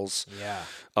cells,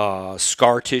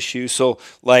 scar tissue. So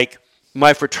like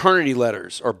my fraternity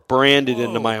letters are branded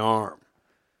into my arm.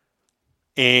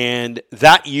 And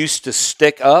that used to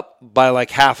stick up by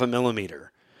like 0.5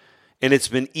 millimeter. And it's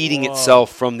been eating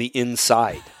itself from the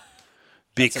inside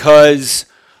because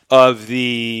of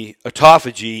the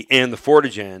autophagy and the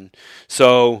fortigen.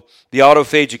 So the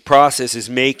autophagic process is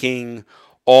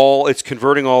it's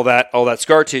converting all that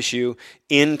scar tissue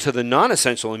into the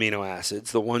non-essential amino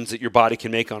acids, the ones that your body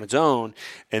can make on its own.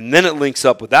 And then it links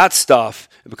up with that stuff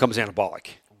and becomes anabolic.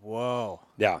 Whoa.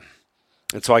 Yeah.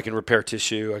 And so I can repair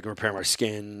tissue, I can repair my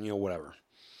skin, whatever.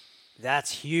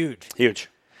 That's huge. Huge.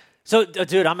 So,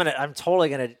 dude, I'm totally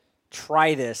gonna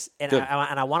try this, and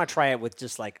I want to try it with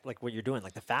just like what you're doing,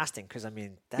 like the fasting, because I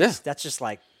mean that's just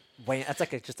like that's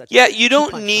like just a you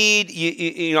don't need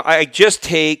I just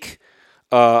take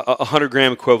 100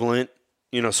 gram equivalent,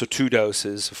 so 2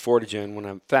 doses of Fortigen when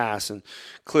I'm fast, and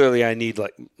clearly I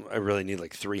really need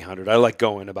like 300. I like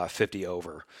going about 50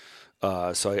 over.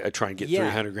 So I try and get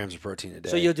 300 grams of protein a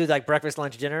day. So you'll do like breakfast,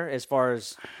 lunch, dinner as far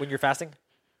as when you're fasting?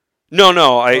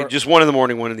 No. Just one in the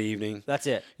morning, one in the evening. That's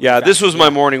it. Yeah, this was my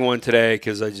morning one today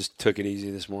because I just took it easy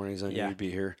this morning. So I knew you'd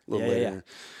be here a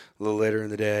little later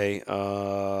in the day.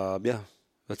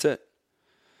 That's it.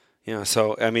 Yeah,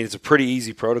 so I mean it's a pretty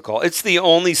easy protocol. It's the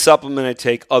only supplement I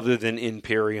take other than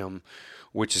Imperium,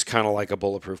 which is kind of like a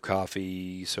bulletproof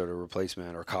coffee sort of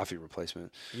replacement or coffee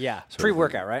replacement. Yeah,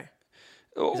 pre-workout, right?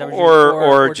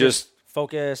 Or just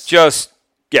focus. Just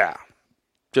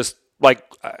like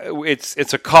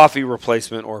it's a coffee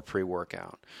replacement or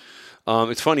pre-workout.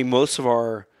 It's funny, most of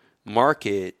our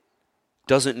market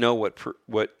doesn't know what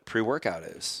pre-workout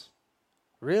is.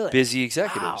 Really? Busy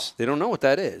executives. They don't know what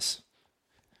that is.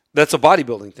 That's a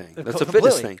bodybuilding thing. That's a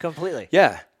fitness thing. Completely.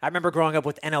 Yeah. I remember growing up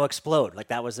with NO Explode. Like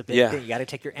that was a big thing. You got to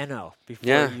take your NO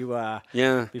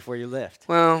before you lift.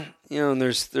 Well, and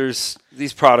there's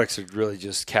these products are really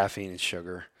just caffeine and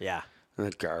sugar. Yeah. And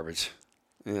that's garbage.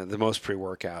 The most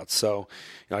pre-workouts. So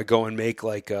I go and make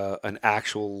like an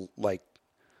actual like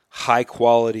high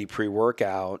quality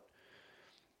pre-workout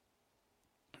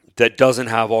that doesn't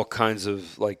have all kinds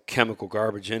of like chemical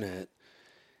garbage in it.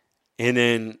 And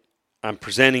then I'm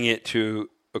presenting it to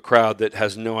a crowd that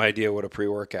has no idea what a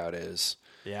pre-workout is.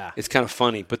 Yeah. It's kind of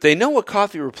funny, but they know what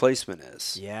coffee replacement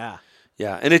is. Yeah.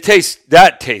 Yeah, and it tastes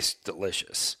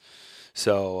delicious.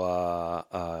 So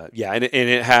and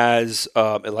it has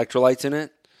electrolytes in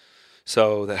it,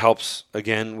 so that helps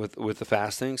again with the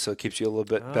fasting. So it keeps you a little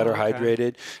bit better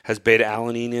hydrated. Has beta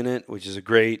alanine in it, which is a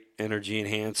great energy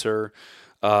enhancer.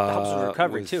 Helps with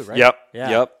recovery too, right? Yep. Yeah.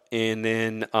 Yep. And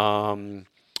then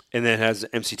it has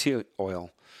MCT oil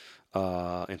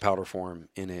in powder form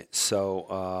in it.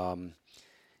 So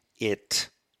it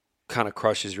kind of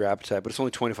crushes your appetite, but it's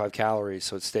only 25 calories,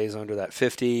 so it stays under that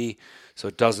 50, so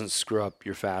it doesn't screw up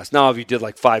your fast. Now, if you did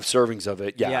like 5 servings of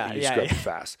it, you screw up your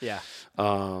fast. Yeah.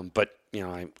 But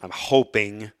I'm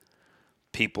hoping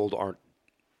people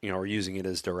are using it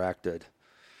as directed.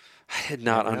 I did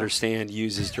not understand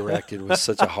use as directed was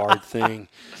such a hard thing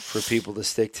for people to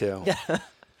stick to.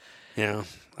 Yeah.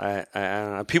 I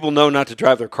don't know. People know not to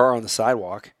drive their car on the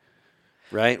sidewalk.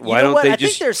 Right? Why don't they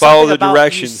just follow the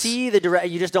directions? You see the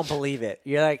you just don't believe it.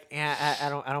 You're like, yeah,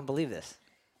 I don't believe this.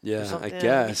 Yeah, I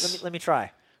guess. Let me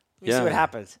try. Let me see what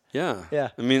happens. Yeah. Yeah.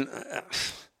 I mean,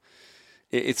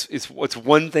 it's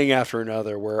one thing after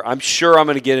another. Where I'm sure I'm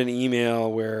going to get an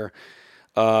email where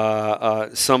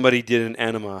somebody did an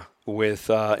enema with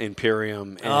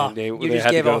Imperium, and they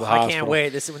had to go to the hospital. I can't wait.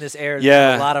 This is when this airs.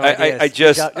 Yeah, a lot of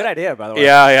ideas. Good idea, by the way.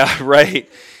 Yeah, right.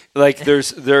 Like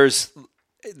there's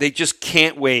they just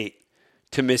can't wait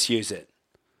to misuse it.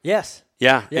 Yes.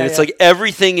 Yeah. And it's like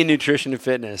everything in nutrition and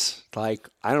fitness. Like,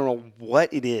 I don't know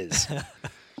what it is.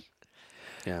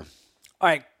 Yeah. All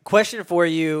right. Question for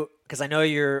you, because I know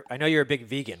you're a big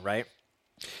vegan, right?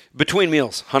 Between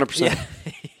meals, 100%. Yeah.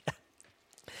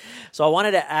 So I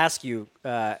wanted to ask you,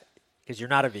 because you're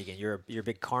not a vegan, you're a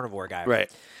big carnivore guy.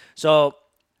 Right. So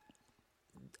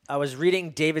I was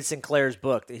reading David Sinclair's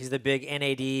book. He's the big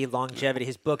NAD longevity.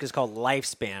 His book is called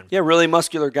Lifespan. Yeah, really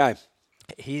muscular guy.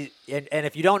 And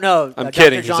if you don't know, I'm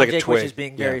kidding. Dr. John He's like a Jaquish twig. is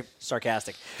being very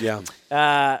sarcastic. Yeah.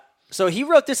 So he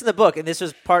wrote this in the book, and this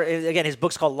was again, his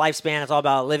book's called Lifespan. It's all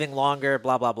about living longer,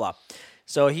 blah, blah, blah.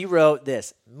 So he wrote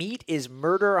this: meat is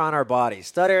murder on our bodies.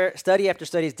 Study after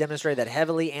study has demonstrated that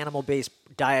heavily animal-based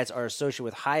diets are associated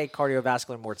with high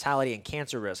cardiovascular mortality and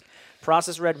cancer risk.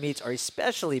 Processed red meats are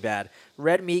especially bad.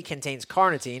 Red meat contains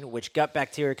carnitine, which gut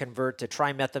bacteria convert to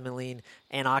trimethylene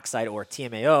N-oxide, or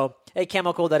TMAO, a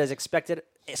chemical that is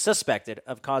suspected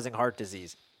of causing heart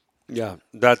disease. Yeah,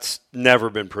 that's never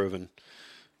been proven.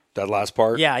 That last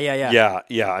part? Yeah.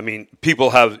 Yeah. I mean,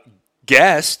 people have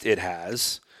guessed it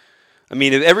has. I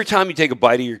mean, if every time you take a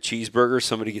bite of your cheeseburger,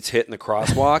 somebody gets hit in the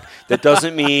crosswalk, that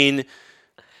doesn't mean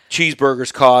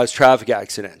cheeseburgers cause traffic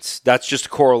accidents. That's just a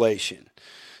correlation.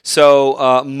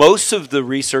 So most of the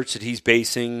research that he's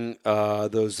basing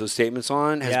those statements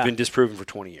on has been disproven for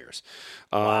 20 years.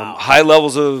 Wow. High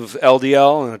levels of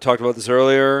LDL, and I talked about this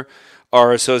earlier,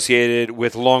 are associated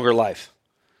with longer life.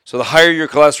 So the higher your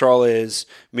cholesterol is,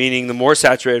 meaning the more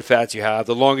saturated fats you have,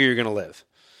 the longer you're going to live.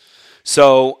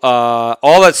 So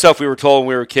all that stuff we were told when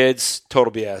we were kids,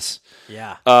 total BS.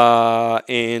 Yeah.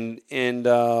 And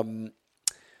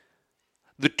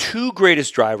the two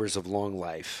greatest drivers of long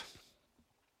life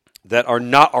that are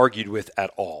not argued with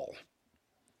at all,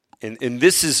 and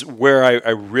this is where I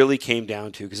really came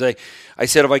down to, because I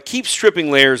said if I keep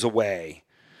stripping layers away,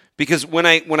 because when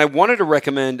I wanted to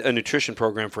recommend a nutrition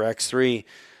program for X3,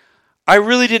 I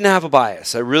really didn't have a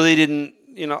bias. I really didn't,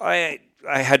 I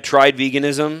had tried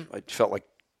veganism. I felt like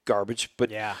garbage, but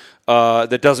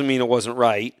that doesn't mean it wasn't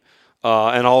right.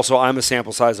 And also, I'm a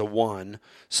sample size of 1.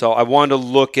 So I wanted to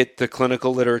look at the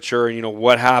clinical literature and,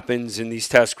 what happens in these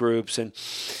test groups. And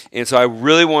so I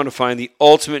really wanted to find the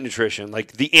ultimate nutrition.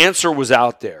 Like, the answer was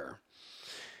out there.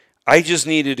 I just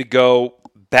needed to go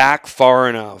back far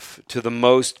enough to the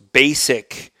most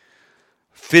basic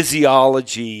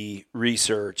physiology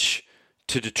research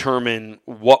to determine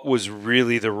what was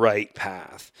really the right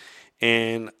path.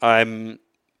 And I'm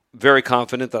very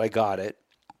confident that I got it.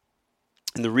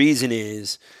 And the reason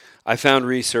is I found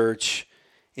research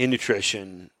in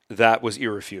nutrition that was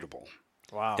irrefutable.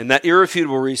 Wow. And that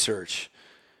irrefutable research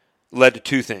led to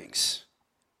 2 things.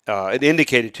 It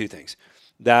indicated 2 things.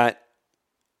 That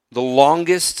the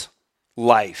longest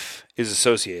life is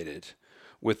associated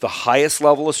with the highest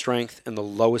level of strength and the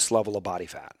lowest level of body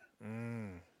fat.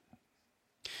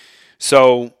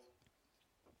 So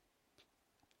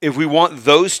if we want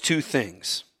those 2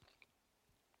 things,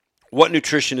 what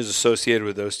nutrition is associated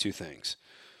with those 2 things?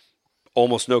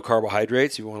 almost no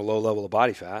carbohydrates. You want a low level of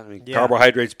body fat. I mean, Yeah.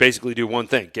 carbohydrates basically do one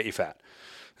thing: get you fat.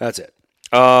 That's it.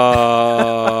 Yeah.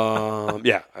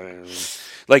 I mean,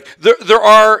 like there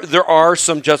are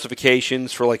some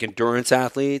justifications for like endurance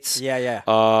athletes. Yeah.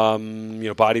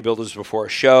 Bodybuilders before a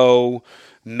show.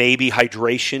 Maybe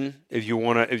hydration if you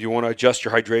want to adjust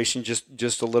your hydration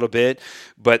just a little bit,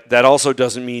 but that also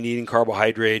doesn't mean eating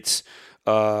carbohydrates.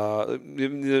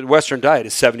 The Western diet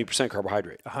is 70%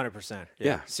 carbohydrate. 100%.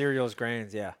 Yeah. Cereals,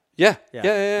 grains. Yeah. Yeah. I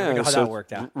don't know how that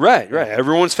worked out. Right.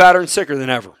 Everyone's fatter and sicker than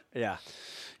ever. Yeah.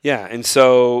 Yeah, and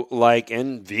so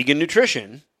and vegan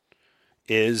nutrition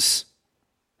is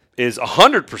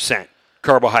 100%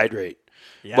 carbohydrate.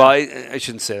 Yeah. Well, I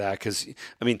shouldn't say that because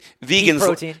I mean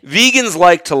protein. vegans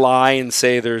like to lie and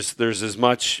say there's as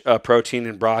much protein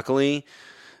in broccoli.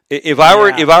 If I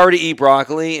were to eat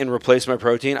broccoli and replace my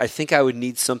protein, I think I would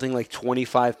need something like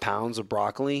 25 pounds of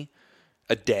broccoli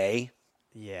a day.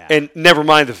 Yeah. And never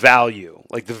mind the value.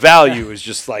 Like the value is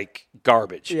just like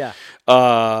garbage. Yeah.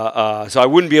 So I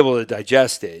wouldn't be able to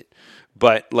digest it.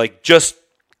 But like just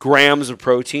grams of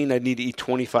protein, I'd need to eat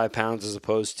 25 pounds as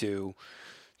opposed to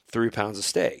 3 pounds of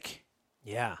steak.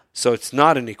 Yeah. So it's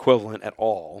not an equivalent at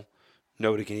all.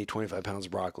 Nobody can eat 25 pounds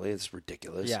of broccoli. It's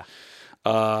ridiculous. Yeah.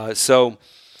 But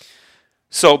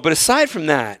aside from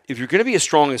that, if you're going to be as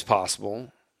strong as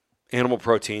possible, animal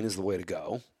protein is the way to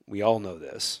go. We all know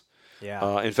this.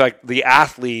 Yeah. In fact, the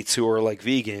athletes who are like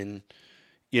vegan,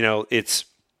 it's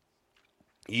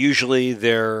usually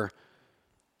they're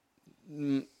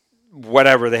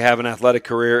whatever, they have an athletic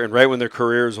career, and right when their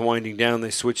career is winding down, they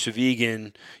switch to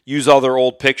vegan, use all their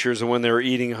old pictures of when they were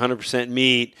eating 100%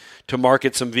 meat to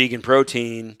market some vegan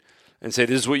protein and say,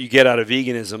 this is what you get out of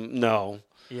veganism. No.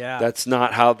 Yeah. That's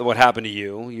not what happened to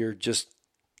you. You're just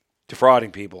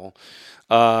defrauding people.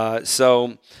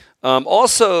 Also,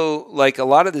 like a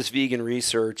lot of this vegan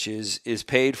research is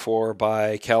paid for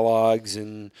by Kellogg's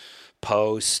and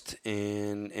Post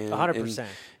and 100%.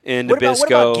 And what Nabisco.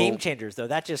 about Game Changers though?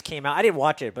 That just came out. I didn't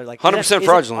watch it, but like 100% is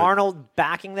fraudulent. Arnold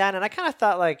backing that, and I kind of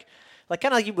thought like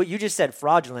what you just said,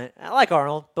 fraudulent. I like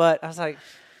Arnold, but I was like,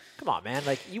 come on, man!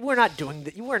 Like you were not doing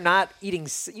that. You were not eating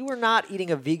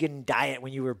a vegan diet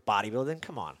when you were bodybuilding.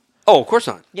 Come on. Oh, of course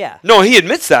not. Yeah. No, he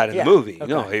admits that in the movie.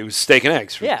 Okay. No, he was steak and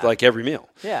eggs for like every meal.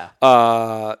 Yeah.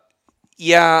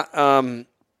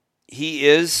 He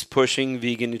is pushing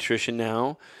vegan nutrition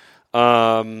now.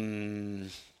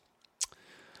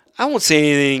 I won't say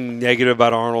anything negative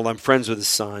about Arnold. I'm friends with his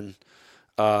son,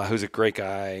 who's a great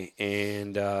guy.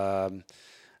 And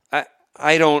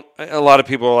I don't – a lot of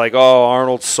people are like, oh,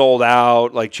 Arnold's sold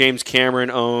out. Like James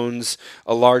Cameron owns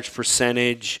a large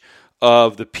percentage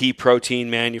of the pea protein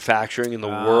manufacturing in the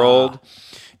world.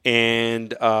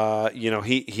 And,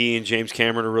 he and James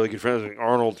Cameron are really good friends. Like,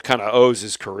 Arnold kind of owes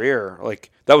his career.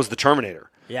 Like, that was the Terminator.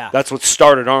 Yeah. That's what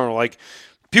started Arnold. Like,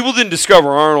 people didn't discover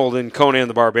Arnold in Conan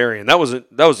the Barbarian. That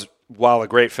was while a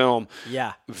great film.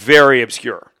 Yeah. Very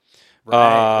obscure.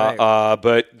 Right.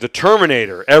 But the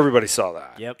Terminator, everybody saw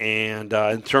that. Yep. And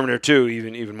Terminator 2,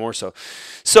 even more so.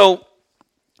 So,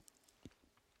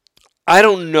 I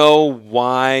don't know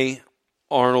why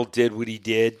Arnold did what he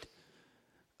did.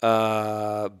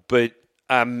 But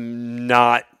I'm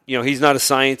not, he's not a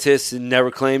scientist and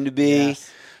never claimed to be. Yes.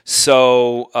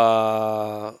 So,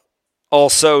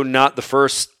 also not the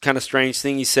first kind of strange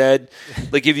thing he said.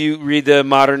 Like if you read the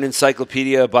Modern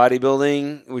Encyclopedia of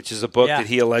Bodybuilding, which is a book that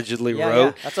he allegedly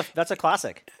wrote. Yeah. That's a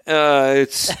classic.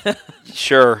 It's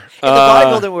sure. In the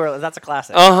bodybuilding world, that's a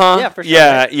classic. Yeah, for sure.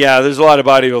 Yeah. There's a lot of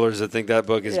bodybuilders that think that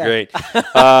book is great.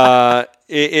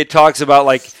 It talks about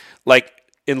like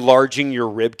enlarging your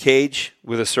rib cage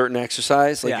with a certain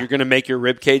exercise. Like you're going to make your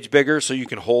rib cage bigger so you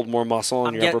can hold more muscle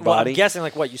in your upper body. I'm guessing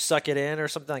like what, you suck it in or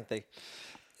something like that.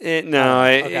 You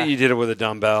did it with a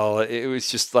dumbbell. It was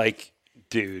just like,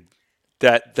 dude,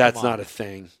 that's not a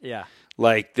thing. Yeah.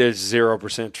 Like there's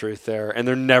 0% truth there, and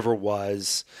there never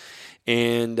was.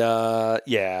 And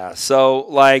so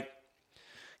like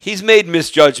he's made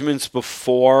misjudgments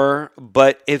before,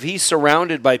 but if he's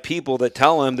surrounded by people that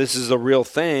tell him this is a real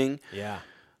thing,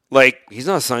 like he's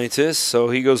not a scientist,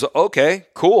 so he goes, okay,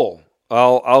 cool.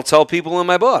 I'll tell people in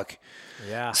my book.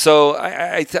 Yeah. So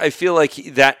I feel like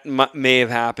that may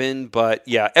have happened, but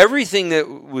yeah, everything that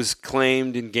was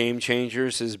claimed in Game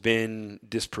Changers has been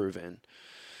disproven.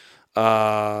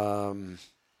 I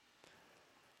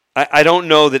don't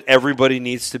know that everybody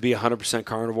needs to be 100%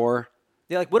 carnivore.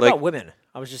 Yeah, like what about women?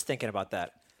 I was just thinking about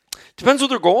that. Depends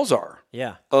what their goals are.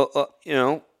 Yeah. Do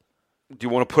you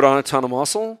want to put on a ton of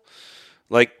muscle?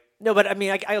 Like no, but I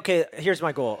mean, okay. Here's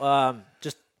my goal.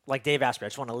 Just like Dave Asprey. I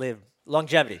just want to live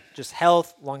longevity, just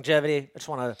health, longevity. I just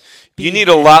want to. You need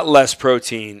a lot less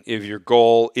protein if your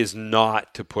goal is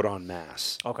not to put on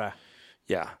mass. Okay.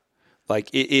 Yeah. Like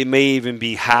it may even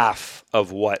be half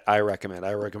of what I recommend.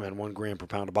 I recommend 1 gram per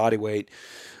pound of body weight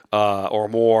or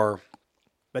more.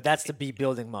 But that's to be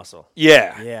building muscle.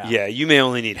 Yeah. You may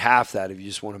only need half that if you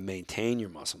just want to maintain your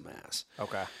muscle mass.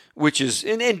 Okay. Which is,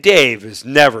 and Dave has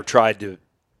never tried to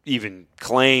even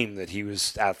claim that he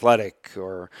was athletic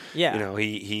or,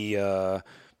 he's a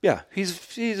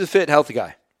fit, healthy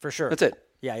guy. For sure. That's it.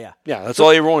 Yeah. Yeah, that's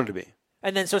all he ever wanted to be.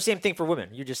 And then, so same thing for women.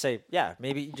 You just say,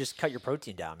 maybe you just cut your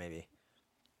protein down, maybe.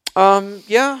 Or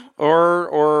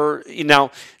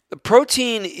now,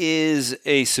 protein is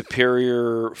a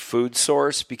superior food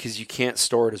source because you can't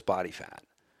store it as body fat.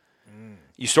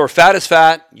 You store fat as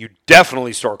fat. You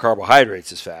definitely store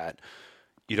carbohydrates as fat.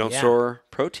 You don't store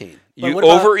protein. You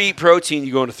overeat protein,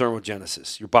 you go into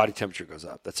thermogenesis. Your body temperature goes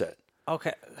up. That's it.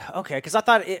 Okay. Because I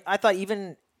thought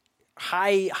even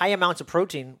high amounts of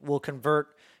protein will convert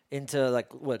into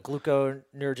like what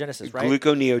gluconeogenesis, right?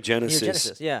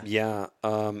 Gluconeogenesis. Yeah. Yeah.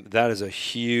 That is a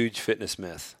huge fitness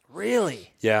myth.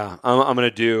 Really? Yeah. I'm going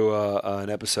to do an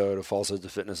episode of Falsehoods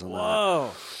of Fitness on that.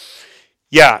 Whoa.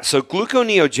 Yeah. So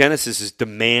gluconeogenesis is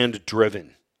demand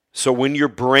driven. So when your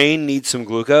brain needs some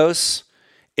glucose,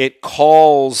 it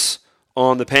calls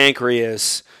on the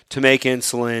pancreas to make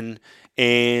insulin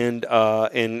and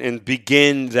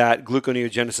begin that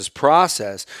gluconeogenesis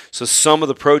process. So some of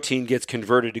the protein gets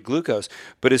converted to glucose.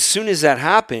 But as soon as that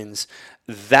happens,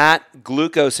 that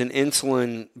glucose and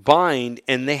insulin bind,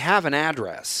 and they have an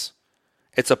address.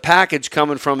 It's a package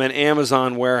coming from an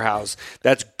Amazon warehouse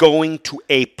that's going to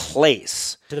a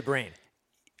place. To the brain.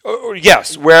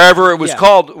 Yes, wherever it was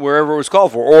called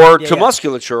for, or to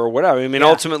musculature or whatever. I mean,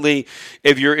 ultimately,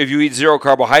 if you eat zero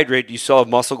carbohydrate, do you still have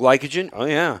muscle glycogen? Oh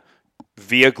yeah,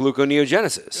 via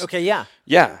gluconeogenesis. Okay, yeah.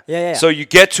 So you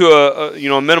get to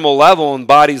a minimal level, and the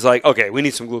body's like, okay, we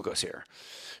need some glucose here.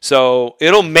 So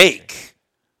it'll make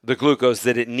the glucose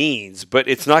that it needs, but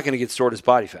it's not going to get stored as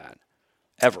body fat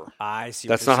ever. I see.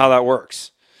 That's not how that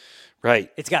works.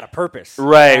 Right. It's got a purpose.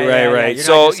 Right.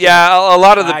 So, a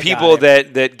lot of the people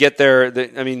that get there,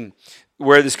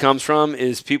 where this comes from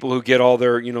is people who get all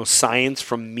their, science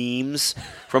from memes,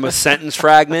 from a sentence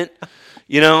fragment,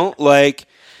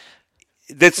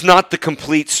 that's not the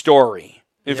complete story.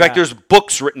 In fact, there's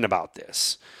books written about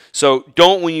this. So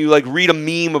when you read a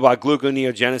meme about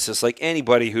gluconeogenesis, like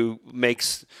anybody who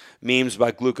makes memes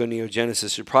about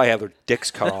gluconeogenesis should probably have their dicks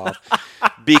cut off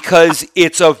because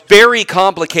it's a very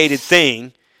complicated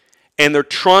thing and they're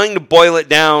trying to boil it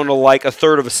down to like a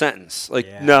third of a sentence.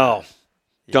 No,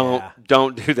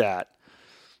 don't do that.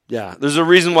 Yeah. There's a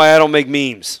reason why I don't make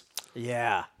memes.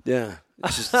 Yeah. Yeah.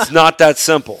 It's not that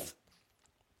simple.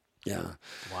 Yeah.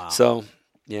 Wow. So,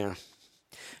 yeah.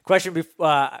 Question.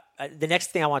 The next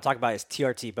thing I want to talk about is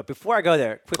TRT. But before I go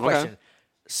there, quick question.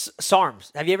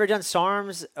 SARMs. Have you ever done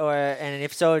SARMs? And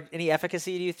if so, any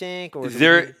efficacy, do you think?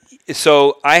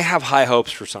 So I have high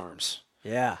hopes for SARMs.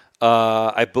 Yeah.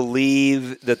 I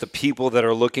believe that the people that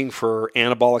are looking for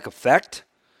anabolic effect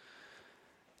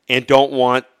and don't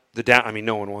want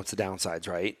no one wants the downsides,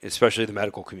 right? Especially the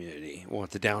medical community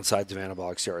want the downsides of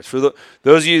anabolic steroids. For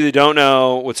those of you that don't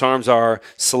know what SARMs are,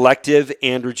 selective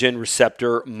androgen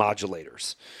receptor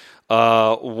modulators.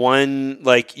 One,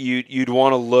 you'd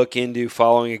want to look into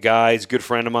following a guy, he's a good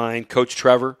friend of mine, Coach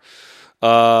Trevor.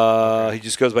 He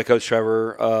just goes by Coach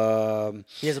Trevor.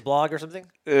 He has a blog or something?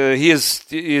 He has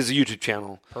a YouTube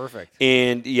channel. Perfect.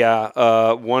 And he's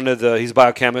a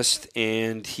biochemist,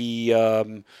 and he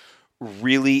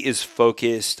really is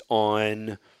focused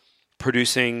on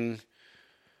producing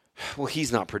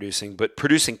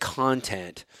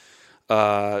content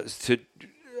to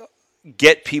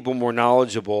get people more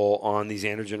knowledgeable on these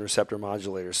androgen receptor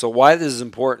modulators. So why this is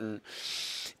important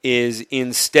is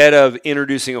instead of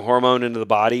introducing a hormone into the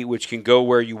body, which can go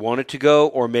where you want it to go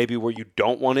or maybe where you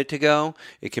don't want it to go,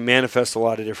 it can manifest a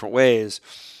lot of different ways.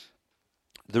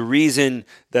 The reason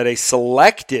that a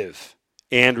selective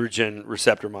androgen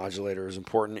receptor modulator is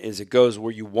important is it goes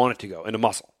where you want it to go, in a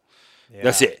muscle. Yeah.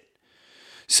 That's it.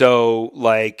 So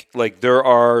there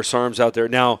are SARMs out there.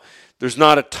 Now, there's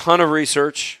not a ton of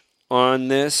research on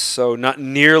this, so not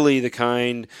nearly the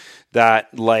kind that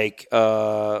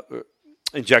injectable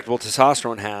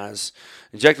testosterone has.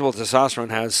 Injectable testosterone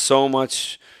has so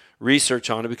much research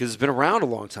on it because it's been around a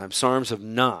long time. SARMs have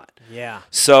not. Yeah.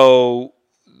 So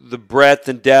the breadth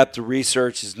and depth of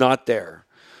research is not there.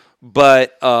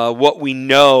 But what we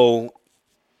know,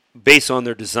 based on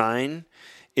their design,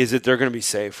 is that they're going to be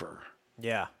safer.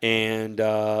 Yeah. And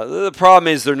the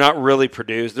problem is they're not really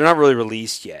produced. They're not really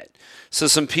released yet. So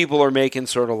some people are making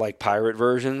sort of like pirate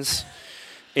versions.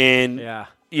 And, are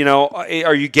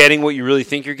you getting what you really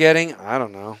think you're getting? I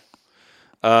don't know.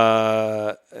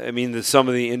 I mean, some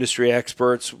of the industry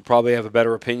experts probably have a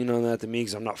better opinion on that than me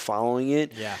because I'm not following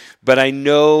it. Yeah. But I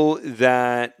know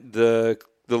that the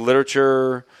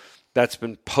literature that's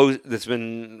been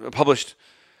published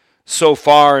so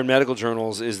far in medical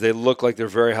journals is they look like they're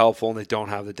very helpful and they don't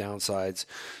have the downsides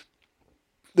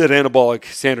that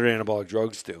standard anabolic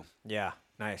drugs do. Yeah,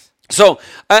 nice. So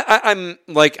I'm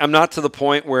not to the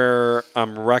point where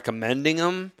I'm recommending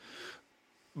them,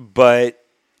 but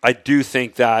I do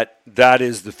think that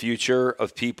is the future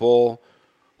of people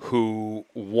who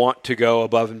want to go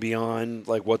above and beyond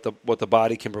like what the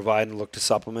body can provide and look to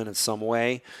supplement in some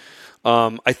way.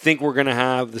 I think we're going to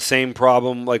have the same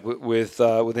problem like with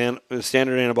standard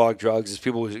anabolic drugs is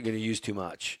people are going to use too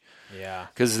much. Yeah.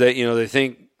 Because they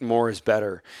think more is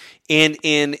better. And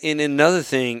another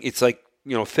thing, it's like,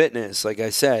 fitness, like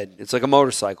I said, it's like a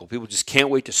motorcycle. People just can't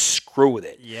wait to screw with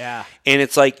it. Yeah. And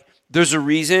it's like there's a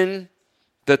reason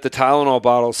that the Tylenol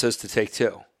bottle says to take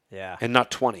 2. Yeah. And not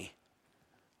 20.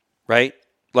 Right?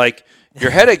 Like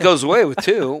your headache goes away with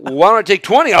 2. Well, why don't I take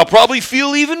 20? I'll probably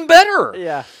feel even better.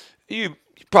 Yeah. You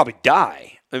probably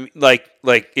die. I mean, like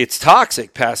it's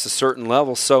toxic past a certain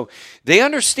level. So they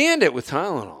understand it with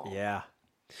Tylenol. Yeah.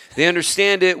 They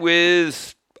understand it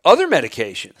with other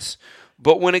medications.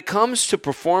 But when it comes to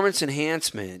performance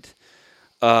enhancement,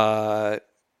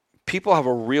 people have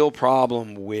a real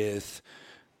problem with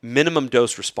minimum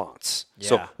dose response. Yeah,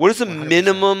 so what is the 100%.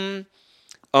 Minimum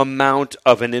amount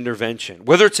of an intervention,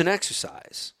 whether it's an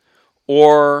exercise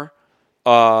or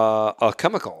a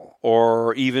chemical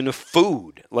or even a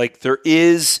food? Like there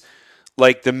is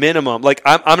like the minimum. Like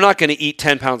I'm not going to eat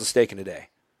 10 pounds of steak in a day.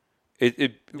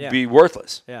 It'd be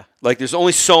worthless. Yeah. Like there's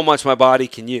only so much my body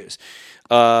can use.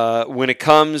 When the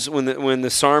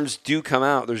SARMs do come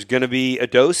out, there's going to be a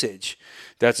dosage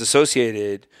that's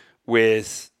associated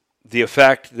with the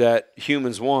effect that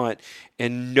humans want,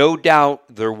 and no doubt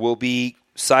there will be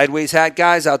sideways hat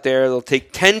guys out there. They'll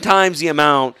take 10 times the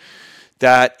amount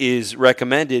that is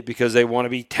recommended because they want to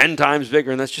be 10 times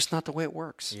bigger, and that's just not the way it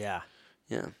works. Yeah.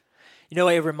 Yeah.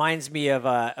 It reminds me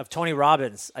of Tony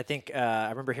Robbins. I think I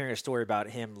remember hearing a story about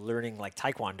him learning like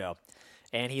Taekwondo.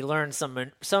 And he learned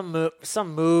some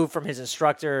move from his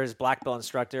instructor, his black belt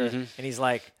instructor, and he's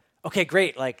like, "Okay,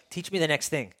 great. Like, teach me the next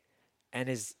thing." And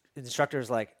his instructor is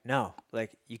like, "No,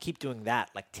 like you keep doing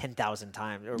that like 10,000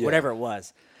 times or whatever it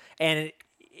was." And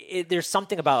there's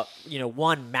something about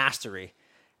one mastery,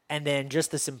 and then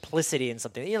just the simplicity in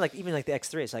something. Like even like the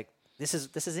X3, it's like this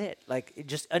is it. Like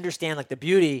just understand like the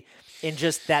beauty in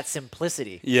just that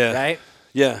simplicity. Yeah. Right.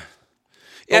 Yeah.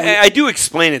 I do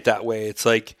explain it that way. It's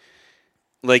like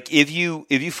if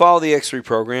you follow the X3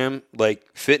 program, like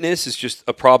fitness is just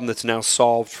a problem that's now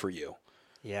solved for you.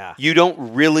 Yeah. You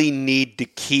don't really need to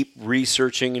keep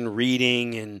researching and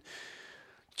reading and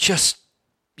just,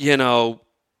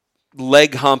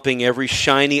 leg humping every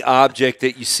shiny object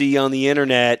that you see on the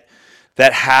internet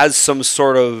that has some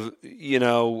sort of,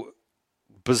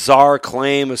 bizarre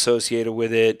claim associated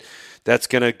with it that's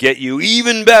going to get you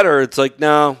even better. It's like,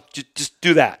 no, just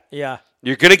do that. Yeah.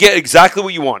 You're going to get exactly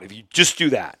what you want if you just do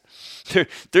that.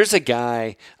 There's a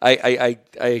guy, I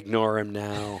ignore him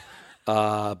now,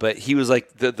 but he was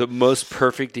like the most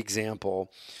perfect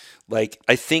example. Like,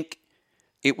 I think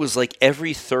it was like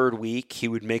every third week he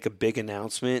would make a big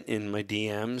announcement in my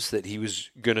DMs that he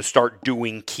was going to start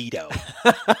doing keto.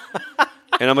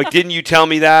 And I'm like, didn't you tell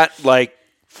me that like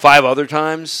 5 other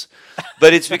times?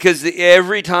 But it's because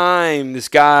every time this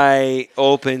guy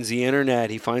opens the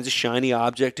internet, he finds a shiny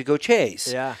object to go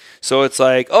chase. Yeah. So it's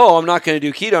like, oh, I'm not going to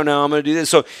do keto now. I'm going to do this.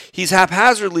 So he's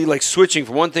haphazardly like switching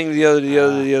from one thing to the other,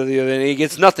 and he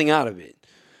gets nothing out of it.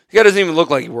 The guy doesn't even look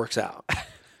like he works out.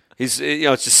 He's,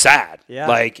 it's just sad. Yeah.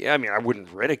 Like, I mean, I wouldn't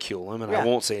ridicule him, and I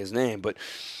won't say his name, but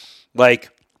like,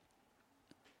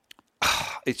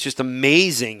 it's just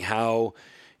amazing how,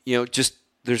 just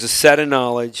there's a set of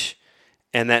knowledge.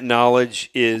 And that knowledge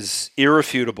is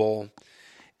irrefutable,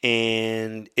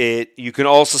 and you can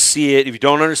also see it if you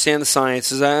don't understand the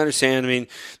science. As I understand, I mean,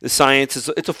 the science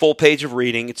it's a full page of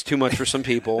reading. It's too much for some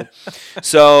people.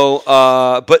 So,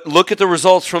 but look at the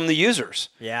results from the users.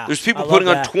 Yeah, there's people putting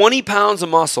on 20 pounds of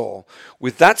muscle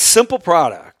with that simple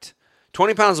product.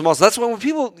 20 pounds of muscle. That's when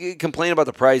people complain about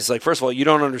the price. Like, first of all, you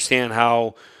don't understand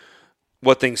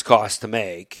what things cost to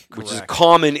make, which is a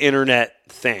common internet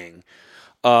thing.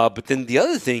 But then the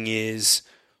other thing is,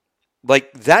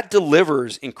 like, that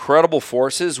delivers incredible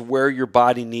forces where your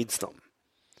body needs them.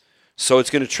 So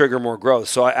it's going to trigger more growth.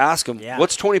 So I ask them,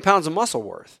 what's 20 pounds of muscle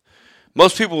worth?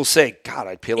 Most people will say, God,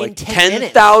 I'd pay like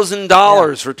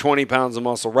 $10,000 for 20 pounds of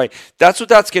muscle. Right. That's what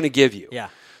that's going to give you. Yeah.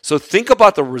 So think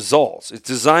about the results. It's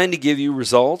designed to give you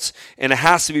results, and it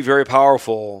has to be very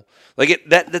powerful. Like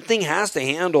the thing has to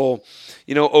handle,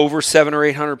 over 700 or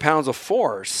 800 pounds of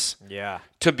force. Yeah.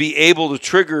 To be able to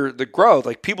trigger the growth.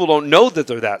 Like people don't know that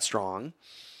they're that strong,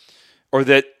 or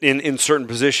that in certain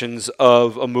positions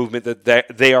of a movement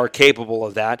that they are capable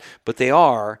of that, but they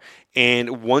are.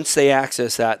 And once they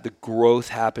access that, the growth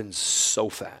happens so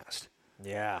fast.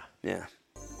 Yeah. Yeah.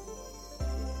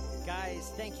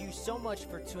 Guys, thank you so much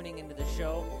for tuning into the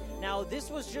show. Now, this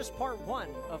was just part 1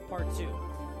 of part 2.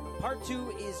 Part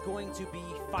 2 is going to be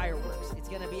fireworks. It's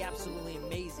going to be absolutely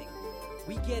amazing.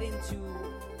 We get into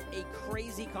a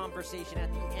crazy conversation at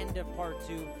the end of part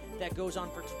 2 that goes on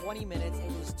for 20 minutes.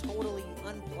 It was totally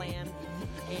unplanned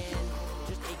and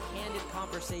just a candid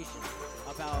conversation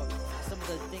about some of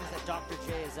the things that Dr.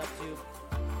 J is up to.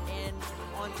 And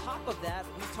on top of that,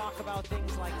 we talk about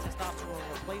things like testosterone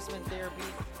replacement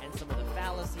therapy and some of the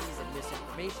fallacies and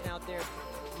misinformation out there.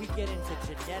 We get into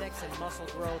genetics and muscle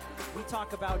growth. We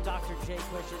talk about Dr.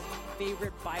 Jaquish's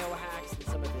favorite biohacks and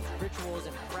some of his rituals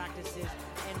and practices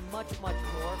and much, much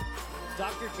more.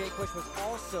 Dr. Jaquish was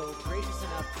also gracious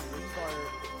enough to leave our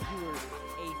viewers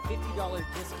a $50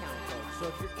 discount code. So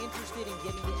if you're interested in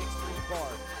getting the X3 bar,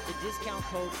 the discount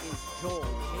code is JOEL,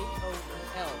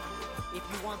 J-O-E-L. If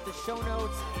you want the show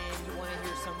notes and you want to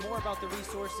hear some more about the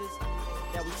resources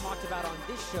that we talked about on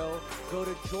this show, go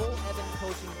to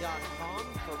joelevancoaching.com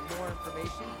for more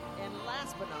information. And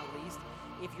last but not least,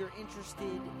 if you're interested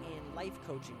in life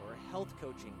coaching or health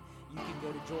coaching, you can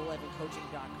go to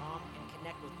joelevancoaching.com and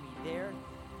connect with me there.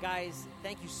 Guys,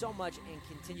 thank you so much and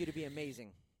continue to be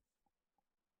amazing.